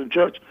Protestant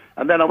church,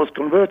 and then I was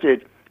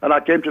converted, and I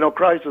came to know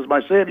Christ as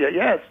my Saviour.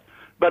 Yes,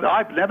 but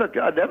I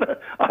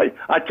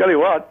tell you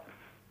what,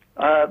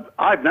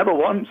 I've never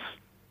once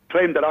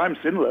claimed that I'm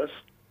sinless.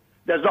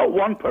 There's not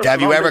one person.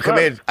 Have you ever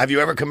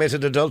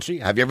committed adultery?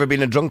 Have you ever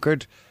been a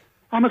drunkard?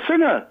 I'm a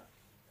sinner.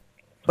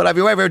 But have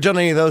you ever done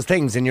any of those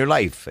things in your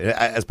life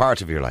as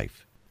part of your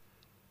life?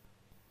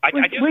 Put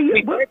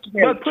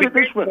it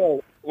this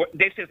way.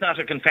 This is not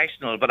a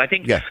confessional, but I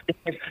think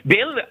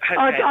Bill has...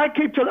 I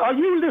keep telling... Are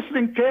you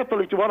listening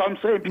carefully to what I'm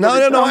saying? No.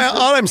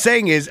 All I'm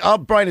saying is, all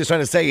Brian is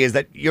trying to say is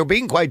that you're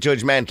being quite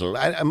judgmental.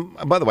 And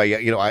by the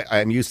way, you know,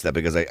 I'm used to that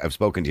because I've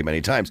spoken to you many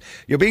times.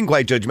 You're being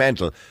quite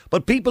judgmental,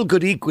 but people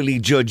could equally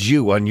judge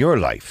you on your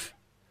life.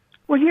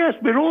 Well, yes,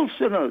 we're all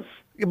sinners.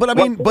 But I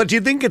mean, but do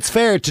you think it's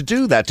fair to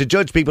do that, to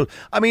judge people?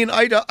 I mean,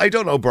 I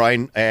don't know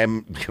Brian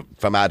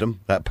from Adam,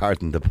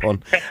 pardon the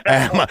pun.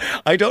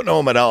 I don't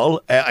know him at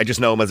all. I just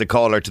know him as a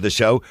caller to the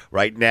show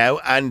right now.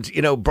 And,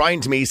 you know,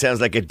 Brian to me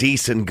sounds like a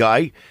decent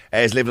guy.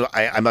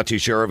 I'm not too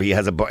sure if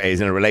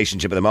he's in a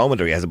relationship at the moment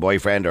or he has a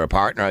boyfriend or a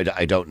partner.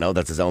 I don't know.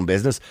 That's his own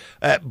business.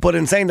 But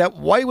in saying that,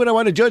 why would I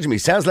want to judge him? He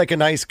sounds like a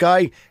nice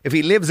guy. If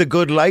he lives a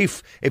good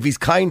life, if he's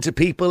kind to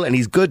people and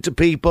he's good to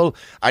people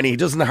and he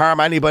doesn't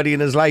harm anybody in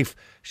his life,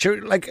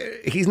 sure, like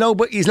he's no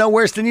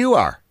worse than you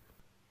are.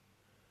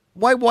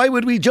 Why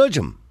would we judge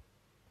him?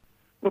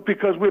 Well,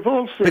 because we've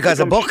all sinned. Because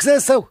the book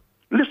says so.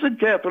 Listen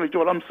carefully to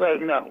what I'm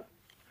saying now.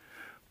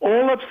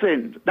 All have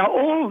sinned. Now,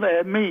 all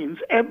there means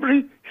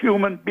every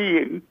human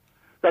being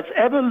that's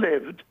ever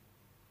lived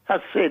has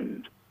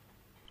sinned.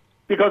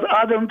 Because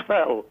Adam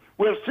fell.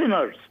 We're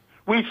sinners.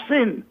 We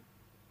sin.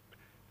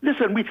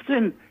 Listen, we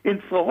sin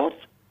in thought,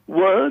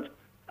 word,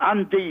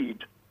 and deed.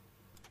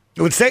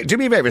 Do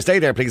me a favour, stay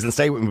there please and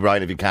stay with me,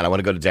 Brian, if you can. I want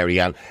to go to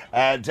Derry-Ann.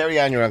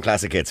 Derry-Ann, you're on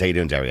Classic Hits. How you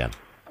doing, Derry-Ann?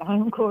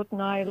 I'm good,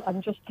 Niall.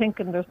 I'm just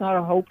thinking there's not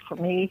a hope for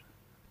me.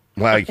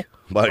 Well,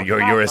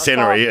 you're a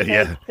sinner,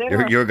 yeah.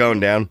 You're going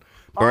down.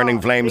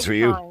 Burning flames for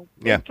you. Time.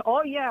 Yeah.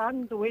 Oh yeah,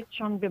 I'm the witch.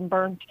 I'm been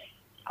burnt.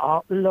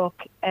 Oh,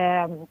 look,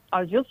 I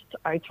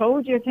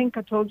told you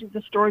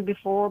the story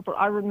before, but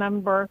I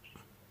remember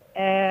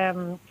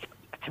it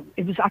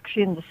was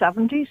actually in the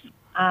 70s.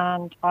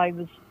 And I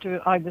was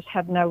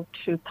heading out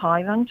to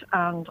Thailand,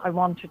 and I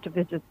wanted to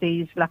visit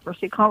these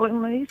leprosy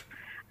colonies,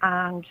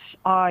 and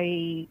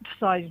I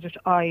decided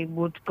I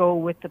would go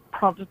with the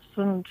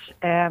Protestant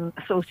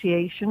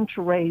Association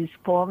to raise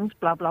funds,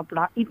 blah blah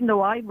blah. Even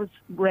though I was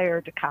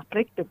reared a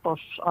Catholic, but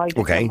I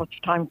didn't have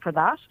much time for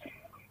that,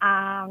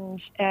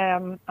 and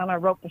I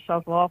wrote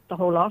myself off the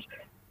whole lot,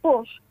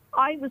 but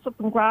I was up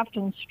in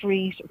Grafton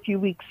Street a few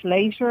weeks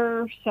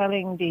later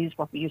selling these,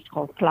 what we used to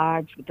call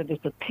flags with a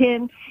little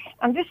pin.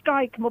 And this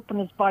guy came up on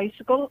his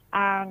bicycle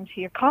and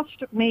he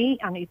accosted me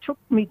and he took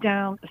me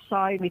down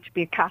beside me to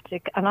be a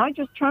Catholic. And I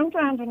just turned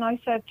around and I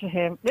said to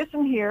him,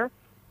 listen here,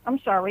 I'm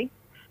sorry,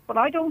 but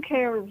I don't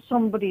care if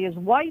somebody is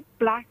white,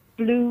 black,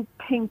 blue,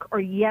 pink or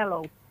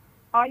yellow.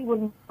 I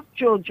will not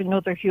judge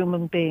another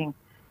human being.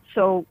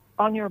 So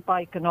on your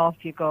bike and off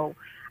you go.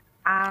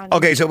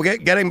 Okay, so we're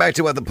getting back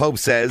to what the Pope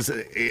says.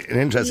 An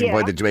interesting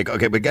point that you make.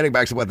 Okay, but getting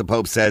back to what the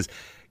Pope says,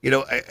 you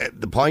know,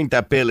 the point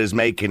that Bill is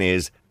making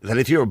is that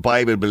if you're a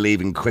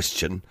Bible-believing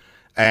Christian,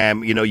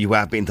 you know, you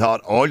have been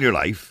taught all your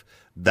life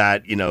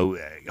that, you know,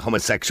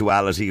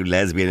 homosexuality,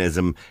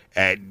 lesbianism,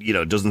 you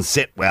know, doesn't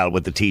sit well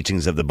with the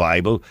teachings of the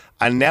Bible.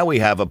 And now we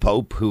have a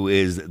Pope who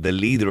is the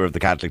leader of the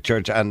Catholic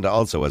Church and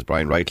also, as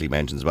Brian rightly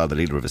mentions, well, the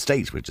leader of a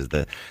state, which is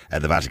the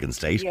Vatican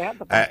State. Yeah,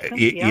 the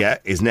Vatican,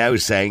 is now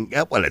saying,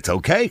 well, it's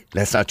okay.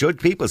 Let's not judge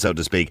people, so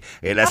to speak.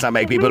 Let's not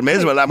make people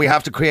miserable. And we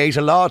have to create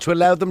a law to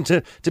allow them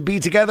to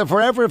be together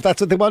forever if that's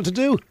what they want to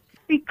do.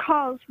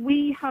 Because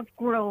we have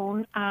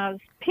grown as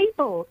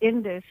people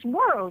in this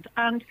world.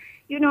 And,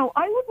 you know,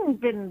 I wouldn't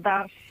have been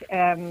that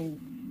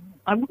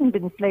I wouldn't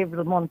have been Flavour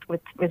of the Month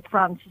with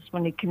Francis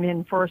when he came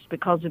in first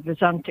because of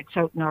his antics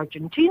out in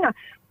Argentina.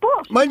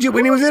 But mind you,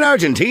 when he was in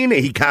Argentina,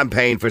 he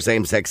campaiged for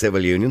same-sex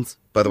civil unions.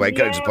 By the way,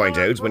 can I just point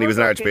out, when he was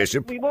an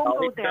archbishop. We won't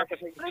go there. But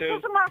it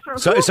doesn't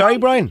matter. Sorry,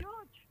 Brian.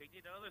 He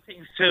did other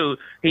things too.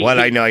 Well,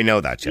 I know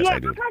that, yes, yeah, I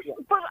do.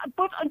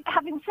 But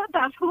having said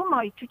that, who am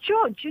I to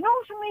judge? You know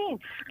what I mean?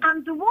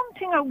 And the one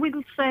thing I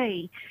will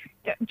say,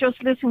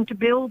 just listening to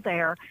Bill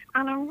there,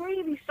 and I'm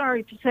really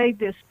sorry to say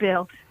this,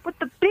 Bill, but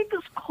the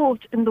biggest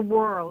cult in the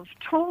world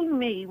told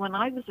me when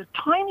I was a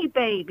tiny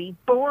baby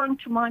born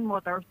to my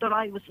mother that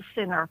I was a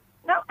sinner.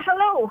 Now,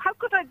 hello, how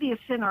could I be a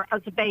sinner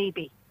as a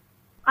baby?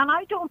 And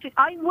I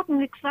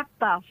wouldn't accept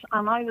that.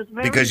 And I was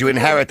very... Because you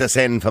inherit the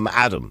sin from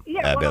Adam,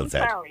 Bill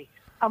said. Sorry.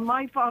 And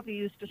my father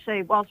used to say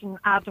it wasn't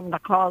Adam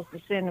that caused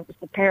the sin, it was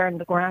the pear in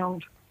the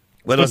ground.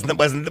 Well,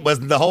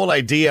 wasn't the whole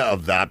idea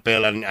of that,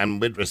 Bill, and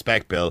with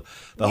respect, Bill,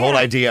 the whole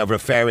idea of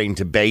referring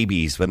to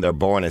babies when they're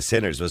born as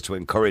sinners was to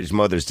encourage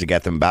mothers to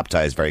get them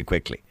baptised very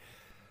quickly.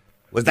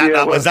 Was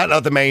that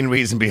not the main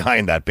reason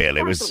behind that, Bill?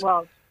 It was.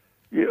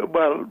 Yeah,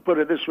 well, put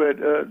it this way,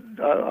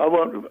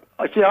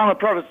 I'm a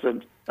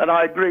Protestant, and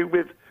I agree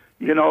with,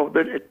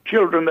 that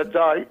children that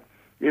die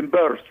in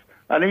birth,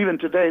 and even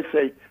today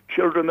say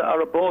children that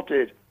are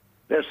aborted,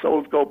 their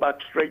souls go back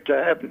straight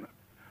to heaven.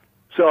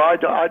 So I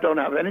don't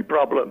have any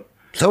problem.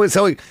 So it's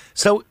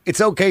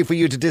okay for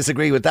you to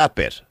disagree with that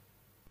bit?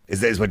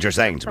 Is what you're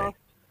saying to me?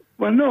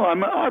 Well, no, well,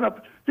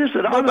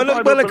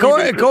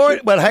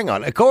 hang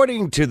on.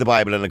 According to the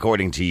Bible and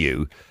according to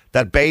you,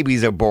 that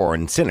babies are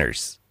born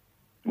sinners.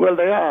 Well,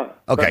 they are.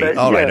 Okay,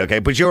 all right, okay.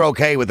 But you're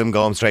okay with them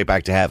going straight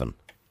back to heaven?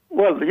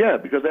 Well, yeah,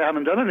 because they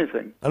haven't done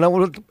anything. A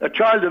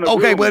child in a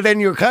okay, room, well, then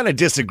you're kind of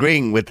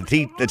disagreeing with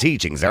the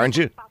teachings, aren't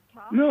you?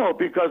 No,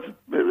 because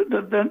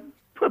then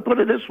put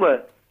it this way,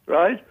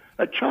 right?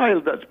 A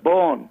child that's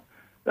born,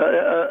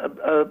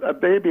 a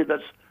baby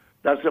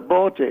that's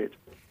aborted,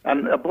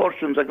 and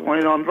abortions are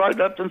going on right,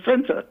 left, and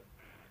centre.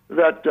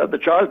 That the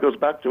child goes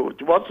back to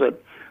what's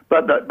it?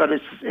 But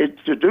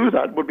it's to do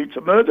that would be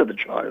to murder the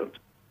child.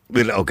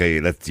 Well, okay,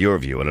 that's your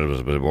view,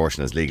 and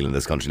abortion is legal in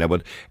this country now.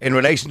 But in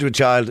relation to a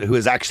child who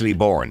is actually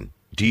born,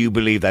 do you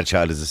believe that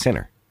child is a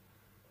sinner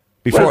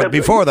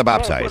before they're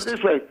baptised?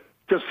 This way,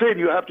 to sin,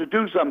 you have to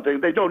do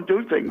something. They don't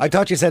do things. I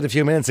thought you said a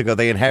few minutes ago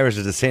they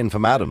inherited a sin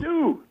from Adam.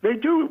 They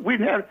do. We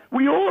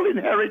all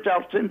inherit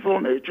our sinful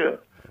nature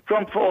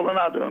from fallen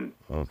Adam.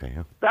 Okay.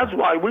 Yeah. That's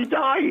why we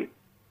die.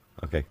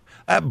 Okay.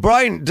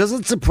 Brian, does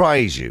it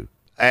surprise you?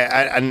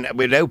 And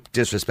without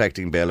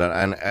disrespecting Bill,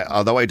 and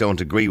although I don't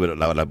agree with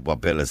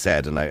what Bill has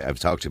said, and I've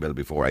talked to Bill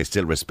before, I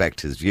still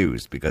respect his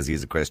views because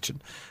he's a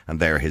Christian and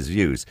they're his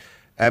views.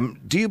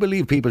 Do you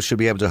believe people should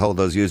be able to hold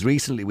those views?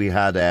 Recently we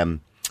had a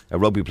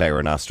rugby player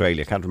in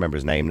Australia, I can't remember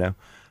his name now,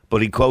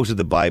 but he quoted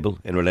the Bible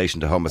in relation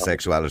to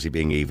homosexuality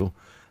being evil,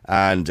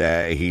 and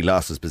he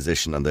lost his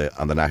position on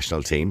the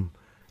national team.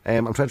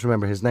 I'm trying to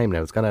remember his name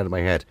now, it's gone out of my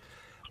head.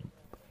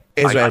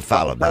 Israel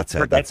Folau, that's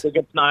it. That's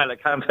against Niall, I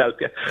can't help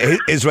you.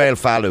 Israel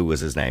Folau was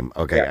his name,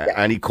 okay. Yeah.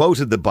 And he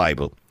quoted the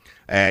Bible,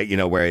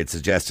 where it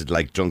suggested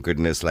like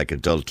drunkardness, like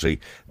adultery,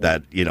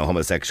 that,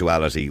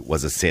 homosexuality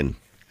was a sin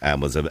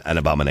and was an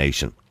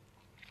abomination.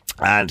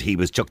 And he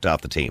was chucked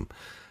off the team.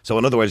 So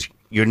in other words,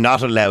 you're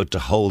not allowed to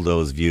hold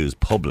those views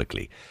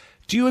publicly.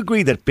 Do you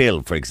agree that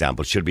Bill, for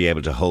example, should be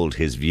able to hold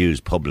his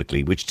views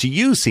publicly, which to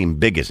you seem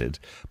bigoted,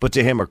 but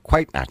to him are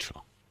quite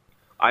natural?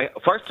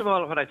 First of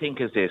all, what I think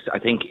is this. I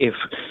think if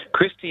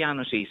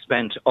Christianity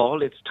spent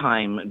all its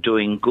time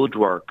doing good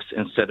works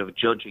instead of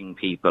judging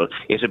people,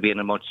 it would be in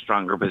a much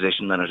stronger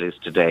position than it is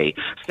today.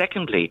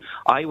 Secondly,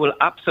 I will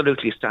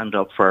absolutely stand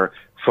up for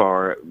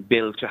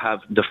Bill to have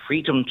the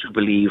freedom to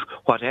believe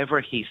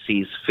whatever he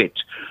sees fit,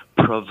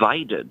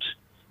 provided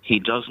he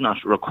does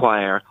not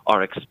require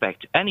or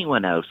expect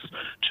anyone else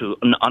to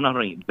not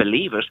only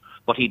believe it,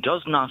 but he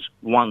does not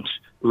want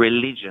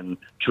religion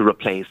to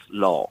replace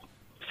law.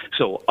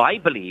 So I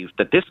believe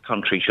that this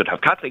country should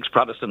have Catholics,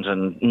 Protestants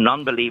and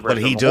non-believers. But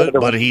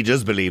he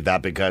does believe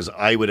that, because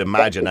I would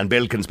imagine, and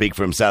Bill can speak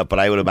for himself, but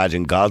I would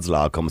imagine God's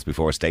law comes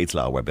before state's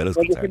law where Bill is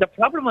concerned. You see, the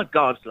problem with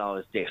God's law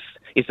is this,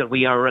 is that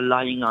we are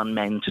relying on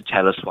men to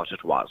tell us what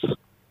it was.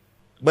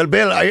 Well,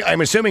 Bill,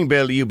 I'm assuming,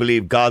 Bill, you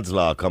believe God's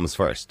law comes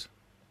first.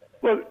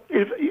 Well,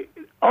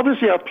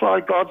 obviously I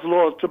apply God's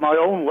laws to my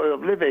own way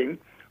of living,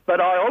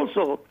 but I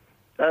also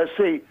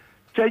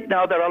take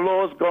now there are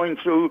laws going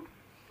through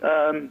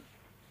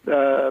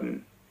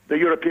the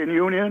European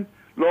Union,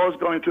 laws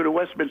going through the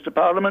Westminster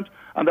Parliament,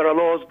 and there are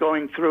laws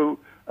going through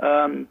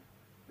Dáil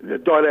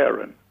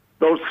Éireann.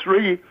 Those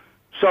three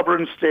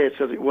sovereign states,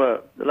 as it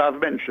were, that I've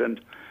mentioned.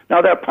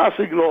 Now, they're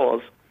passing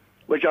laws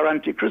which are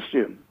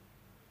anti-Christian.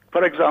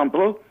 For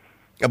example...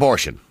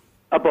 Abortion.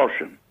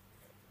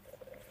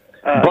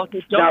 But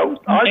now,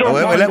 I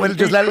don't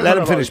just let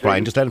him finish,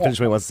 Brian. Just let him finish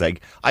what he wants to say.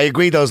 I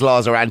agree those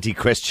laws are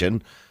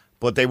anti-Christian,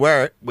 but they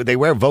were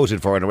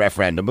voted for in a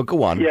referendum. But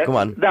go on, go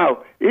on.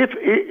 Now,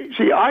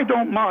 I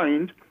don't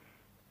mind,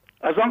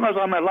 as long as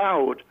I'm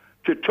allowed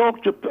to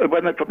talk to,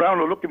 when they come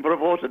round or looking for a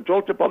vote, and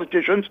talk to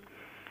politicians,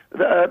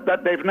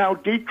 that they've now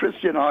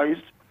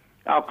de-Christianized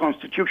our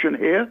constitution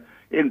here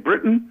in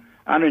Britain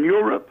and in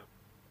Europe.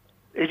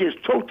 It is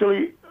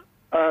totally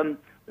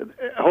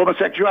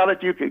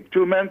homosexuality.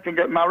 Two men can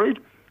get married.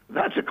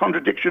 That's a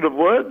contradiction of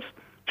words.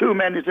 Two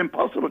men is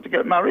impossible to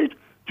get married.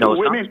 Two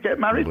women get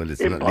married. Well, it's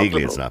impossible. not,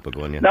 legally it's not, but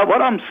go on, yeah. Now,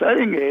 what I'm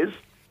saying is,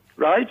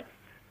 right,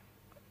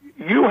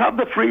 you have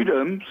the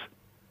freedoms,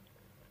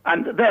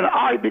 and then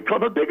I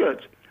become a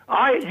bigot.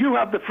 You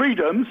have the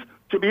freedoms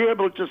to be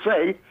able to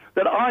say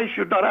that I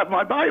should not have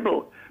my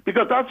Bible,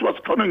 because that's what's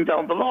coming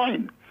down the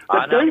line.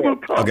 The day will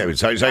come. Okay,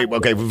 sorry.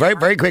 Okay, very,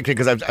 very quickly,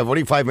 because I've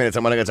only 5 minutes.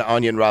 I'm going to get to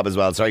Anya and Rob as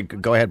well. Sorry,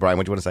 go ahead, Brian.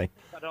 What do you want to say?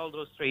 But all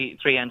those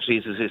three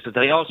entities is that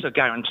they also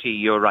guarantee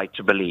your right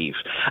to believe.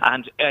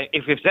 And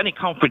if it's any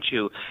comfort to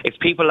you, it's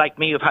people like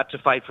me who've had to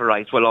fight for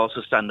rights will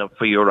also stand up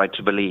for your right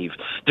to believe.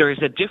 There is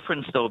a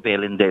difference, though,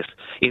 Bill, in this,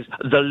 is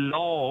the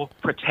law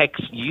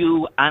protects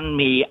you and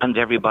me and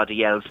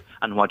everybody else,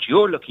 and what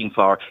you're looking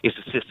for is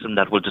a system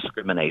that will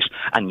discriminate.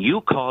 And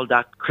you call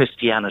that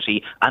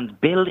Christianity, and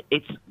Bill,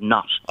 it's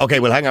not. Okay,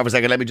 well, hang on for a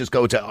second. Let me just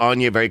go to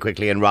Anya very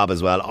quickly and Rob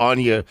as well.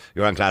 Anya,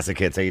 you're on Classic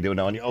Hits. How you doing,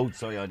 Anya? Oh,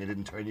 sorry, Anya,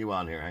 didn't turn you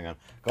on here. Hang on.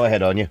 Go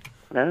ahead, Anya.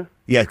 Hello?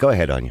 Yeah, go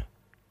ahead, Anya.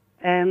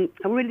 I'm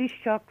really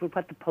shocked with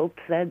what the Pope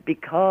said,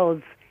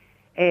 because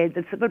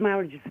the civil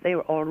marriages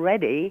there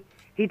already,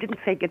 he didn't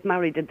say get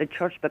married in the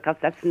church, because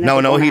that's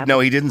never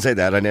he didn't say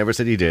that. I never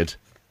said he did.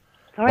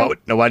 Sorry?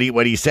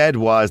 What he said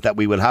was that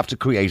we will have to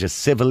create a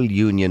civil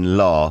union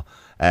law.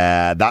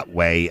 That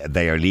way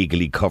they are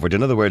legally covered.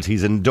 In other words,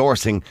 he's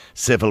endorsing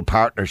civil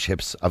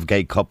partnerships of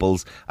gay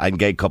couples and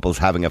gay couples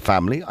having a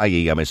family,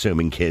 i.e. I'm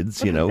assuming kids,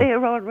 But you know.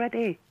 there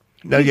already.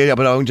 No, yeah,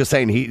 but I'm just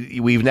saying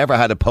we've never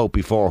had a pope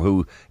before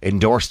who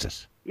endorsed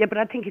it. Yeah, but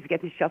I think he's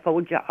getting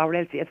shuffled, or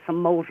else he has some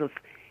motive.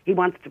 He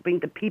wants to bring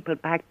the people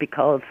back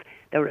because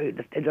they're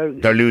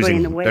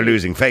losing away. They're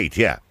losing faith.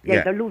 Yeah,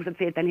 they're losing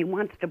faith, and he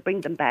wants to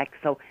bring them back.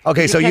 So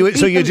okay, so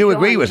you do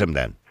agree with him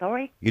then?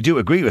 Sorry, you do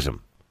agree with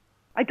him?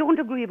 I don't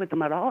agree with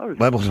him at all.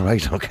 Well,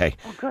 right, okay.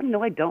 Oh God,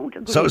 no, I don't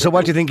agree. So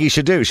what do you think he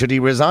should do? Should he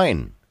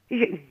resign?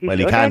 He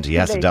can't. He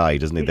has to die,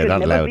 doesn't he? They're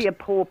not allowed. He should never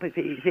be a pope if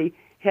he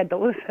had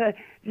those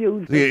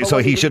views. So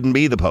he shouldn't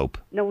be the pope?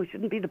 No, he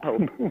shouldn't be the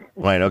pope.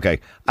 Right, okay.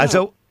 No. And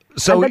so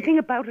and the thing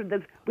about it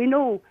is, we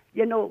know,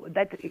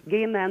 that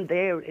gay man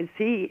there, is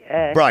he...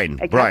 Brian,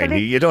 Catholic?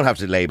 you don't have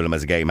to label him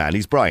as a gay man.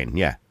 He's Brian,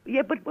 yeah.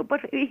 Yeah, but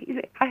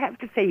I have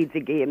to say he's a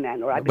gay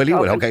man. Or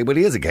well,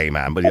 he is a gay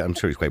man, but I'm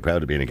sure he's quite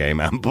proud of being a gay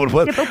man. But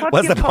what's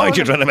the point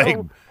you're trying to make?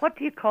 What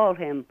do you call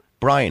him?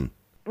 Brian.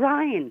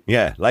 Brian.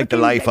 Yeah, like the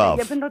life of.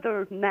 You have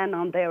another man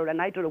on there,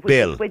 and I don't know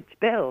which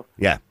Bill.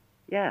 Yeah.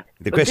 Yeah.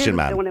 The Christian Bill's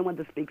man. the only one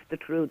that speaks the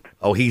truth.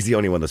 Oh, he's the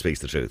only one that speaks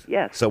the truth?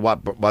 Yes. So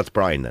what's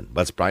Brian then?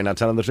 What's Brian not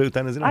telling the truth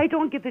then, is it? I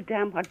don't give a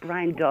damn what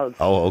Brian does.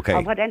 Oh, okay.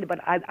 Or what but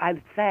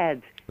I've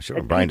said...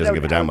 Sure, Brian doesn't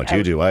give a damn what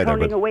you do either.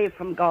 Turning away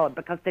from God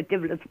because the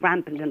devil is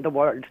rampant in the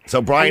world.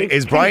 So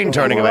is Brian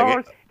turning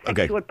away?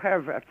 Okay. Sexual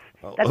perverts.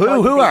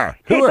 Who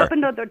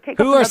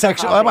are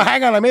sexual? Oh,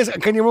 hang on,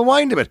 can you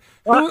rewind a bit?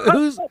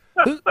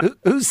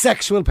 Who's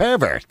sexual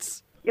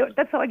perverts?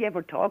 That's all you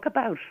ever talk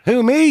about.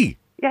 Who, me?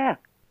 Yeah.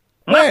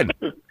 When?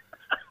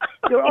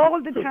 You're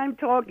all the time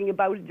talking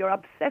about it. You're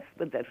obsessed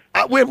with it.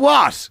 With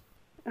what?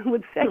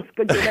 With sex,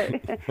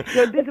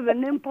 you're a bit of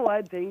an impo,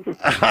 I think.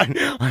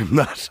 I'm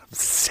not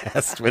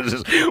obsessed with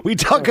it. We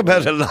talk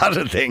about a lot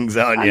of things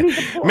on you.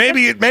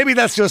 Maybe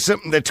that's just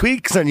something that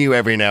tweaks on you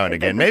every now and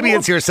again. Maybe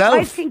it's yourself.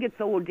 I think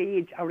it's old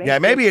age. Yeah,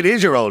 maybe it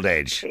is your old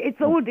age. It's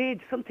old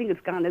age. Something is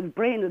gone. His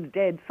brain is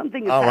dead.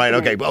 Something is all right,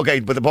 happening. okay.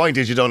 But the point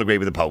is you don't agree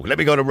with the Pope. Let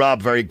me go to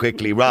Rob very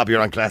quickly. Rob, you're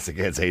on Classic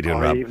Hits. How you doing,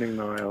 Rob? Good evening,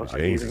 Niall.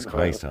 Jesus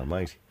Christ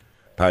almighty.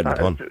 Pardon the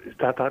pun.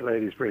 That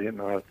lady's brilliant,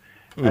 Niall.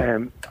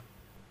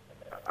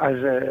 As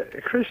a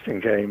Christian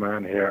gay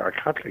man here, a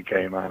Catholic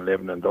gay man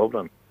living in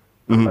Dublin,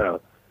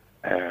 well,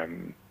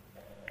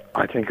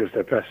 I think it's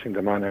the best thing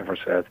the man ever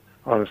said.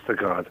 Honest to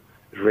God,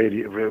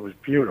 it was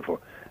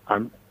beautiful.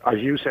 As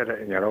you said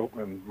it in your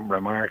opening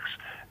remarks,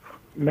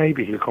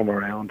 maybe he'll come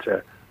around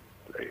to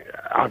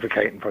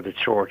advocating for the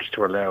church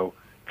to allow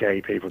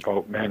gay people,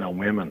 both men and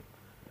women,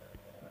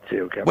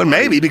 to get married.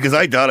 Maybe, because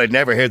I thought I'd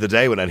never hear the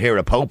day when I'd hear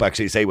a Pope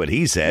actually say what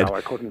he said. No,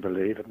 I couldn't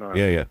believe it. No.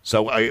 Yeah.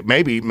 So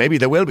maybe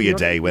there will be a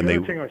day when they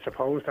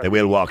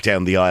will walk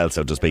down the aisle,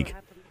 so to speak.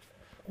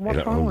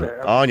 What's wrong with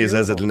it? Anya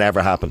says it'll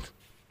never happen.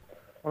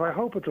 Well, I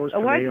hope it does.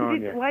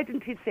 Why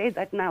didn't he say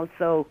that now?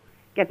 So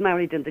get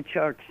married in the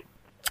church.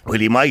 Well,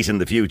 he might in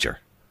the future.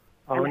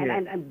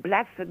 And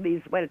blasphemy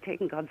is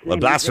taking God's name. Well,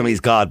 blasphemy is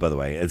God, by the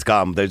way. It's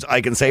gone.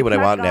 I can say what I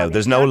want now.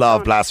 There's no law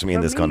of blasphemy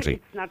in this country.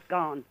 It's not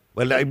gone.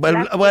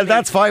 Well,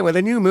 that's fine. Well,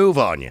 then you move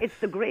on. It's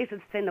the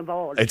greatest sin of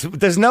all.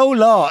 There's no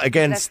law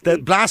against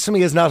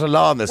blasphemy. Is not a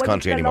law in this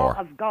country anymore. It's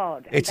the law of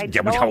God. It's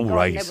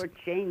right. Never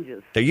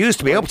changes. There used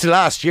to be up to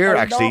last year.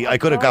 Actually, I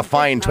could have got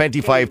fined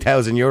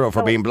 €25,000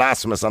 for being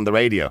blasphemous on the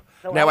radio.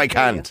 Now I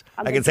can't.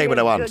 I can say what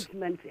I want.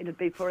 Judgment, it'll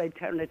be for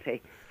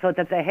eternity. So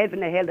there's a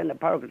heaven, a hell, and a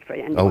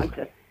purgatory. And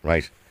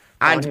right.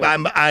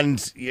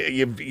 And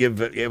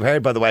you've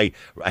heard, by the way,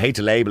 I hate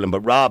to label him,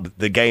 but Rob,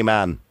 the gay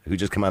man who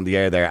just came on the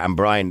air there, and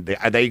Brian,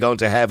 are they going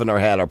to heaven or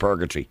hell or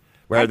purgatory?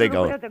 Where are they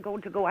going? Where they're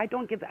going to go. I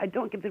don't give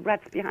the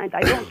rats behind.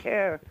 I don't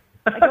care.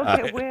 I don't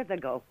care where they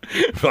go.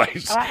 Right.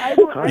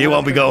 You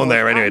won't be going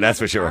there anyway, that's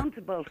for sure. I'm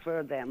responsible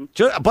for them.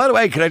 By the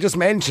way, can I just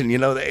mention,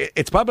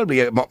 it's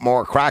probably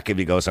more crack if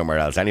you go somewhere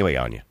else anyway,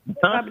 Anya.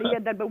 Probably, yeah,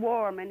 they'll be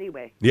warm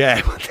anyway.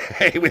 Yeah,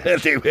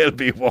 they will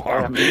be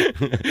warm.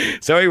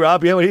 Sorry,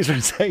 Rob, what are you trying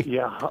to say?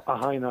 Yeah,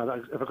 hi, now.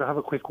 If I could have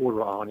a quick word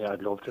with Anya,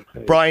 I'd love to.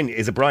 Please. Brian,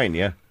 is it Brian,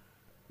 yeah?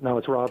 No,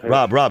 it's Rob here.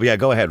 Rob, yeah,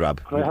 go ahead,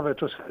 Rob. Can I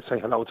just say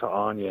hello to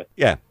Anya?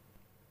 Yeah.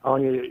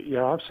 Anya,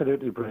 you're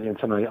absolutely brilliant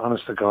tonight,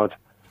 honest to God.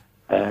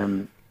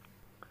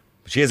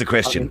 She is a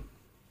Christian.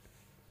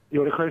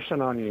 You're a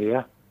Christian, Anya,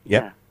 yeah?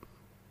 Yeah.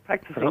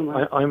 Practicing.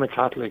 I'm a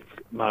Catholic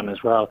man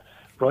as well,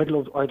 but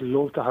I'd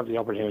love to have the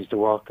opportunity to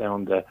walk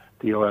down the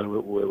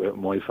aisle with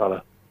my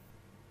fella.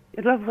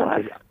 You'd love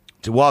what?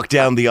 To walk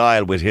down the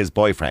aisle with his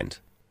boyfriend.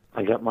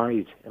 And get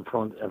married in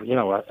front of, in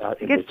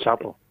the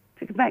chapel.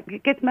 To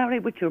get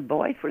married with your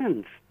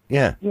boyfriend?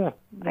 Yeah. Yeah.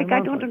 I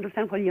don't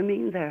understand what you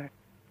mean there.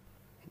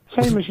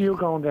 Same as you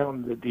going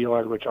down the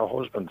aisle with your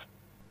husband,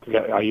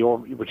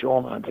 with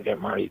your man to get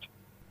married.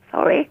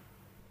 Sorry?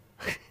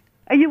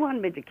 Are you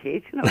on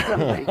medication or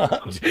something?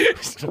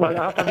 Well,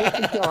 after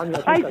listening to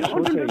Anya, I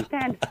don't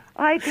understand.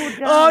 I go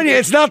down. Anya,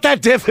 it's not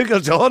that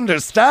difficult to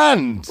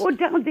understand. Go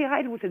down the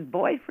aisle with his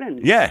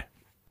boyfriend. Yeah.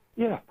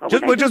 Yeah.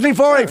 Just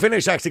before I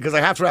finish, actually, because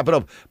I have to wrap it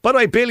up. By the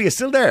way, Billy is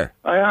still there.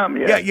 I am,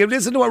 yeah. Yeah, you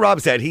listen to what Rob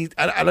said. And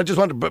I just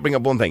want to bring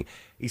up one thing.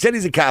 He said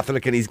he's a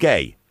Catholic and he's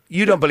gay.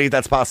 You don't believe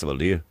that's possible,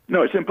 do you?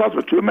 No, it's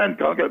impossible. Two men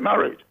can't get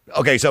married.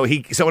 Okay, so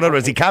in other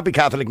words, he can't be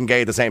Catholic and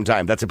gay at the same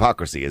time. That's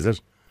hypocrisy, is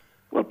it?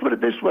 Well, put it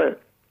this way,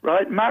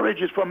 right?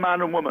 Marriage is for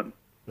man and woman.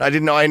 I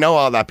didn't know. I know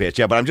all that bit,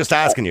 yeah, but I'm just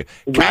asking you.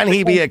 Can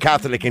he be a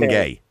Catholic and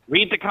gay?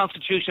 Read the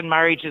Constitution.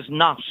 Marriage is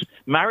not.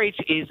 Marriage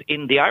is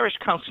in the Irish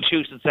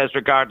Constitution. It says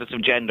regardless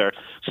of gender.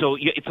 So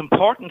it's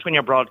important when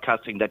you're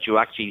broadcasting that you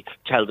actually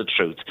tell the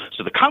truth.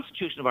 So the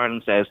Constitution of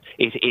Ireland says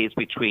it is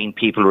between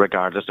people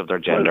regardless of their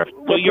gender.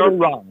 So you're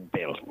wrong,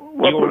 Bill.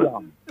 You're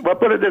wrong. Well,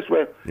 put it this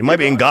way. It might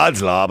be in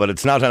God's law, but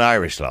it's not an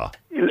Irish law.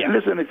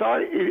 Listen,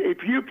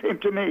 if you came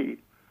to me,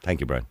 Thank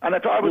you, Brian. and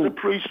if I was a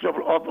priest of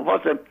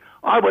what's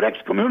I would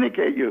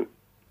excommunicate you.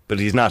 But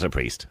he's not a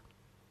priest.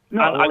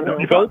 No,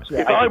 if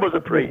I was a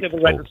priest. Civil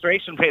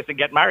registration place and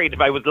get married if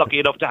I was lucky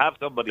enough to have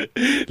somebody.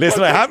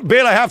 Listen,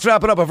 Bill, I have to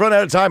wrap it up. I've run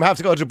out of time. I have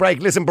to go to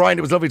break. Listen, Brian,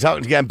 it was lovely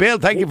talking to you again. Bill,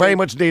 thank you very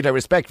much indeed. I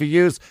respect your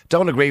views.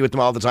 Don't agree with them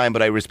all the time,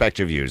 but I respect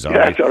your views. All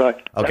right? That's all right.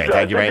 Okay, That's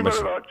thank you very Thank much.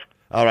 you very much.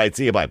 All right,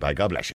 see you. Bye. God bless you.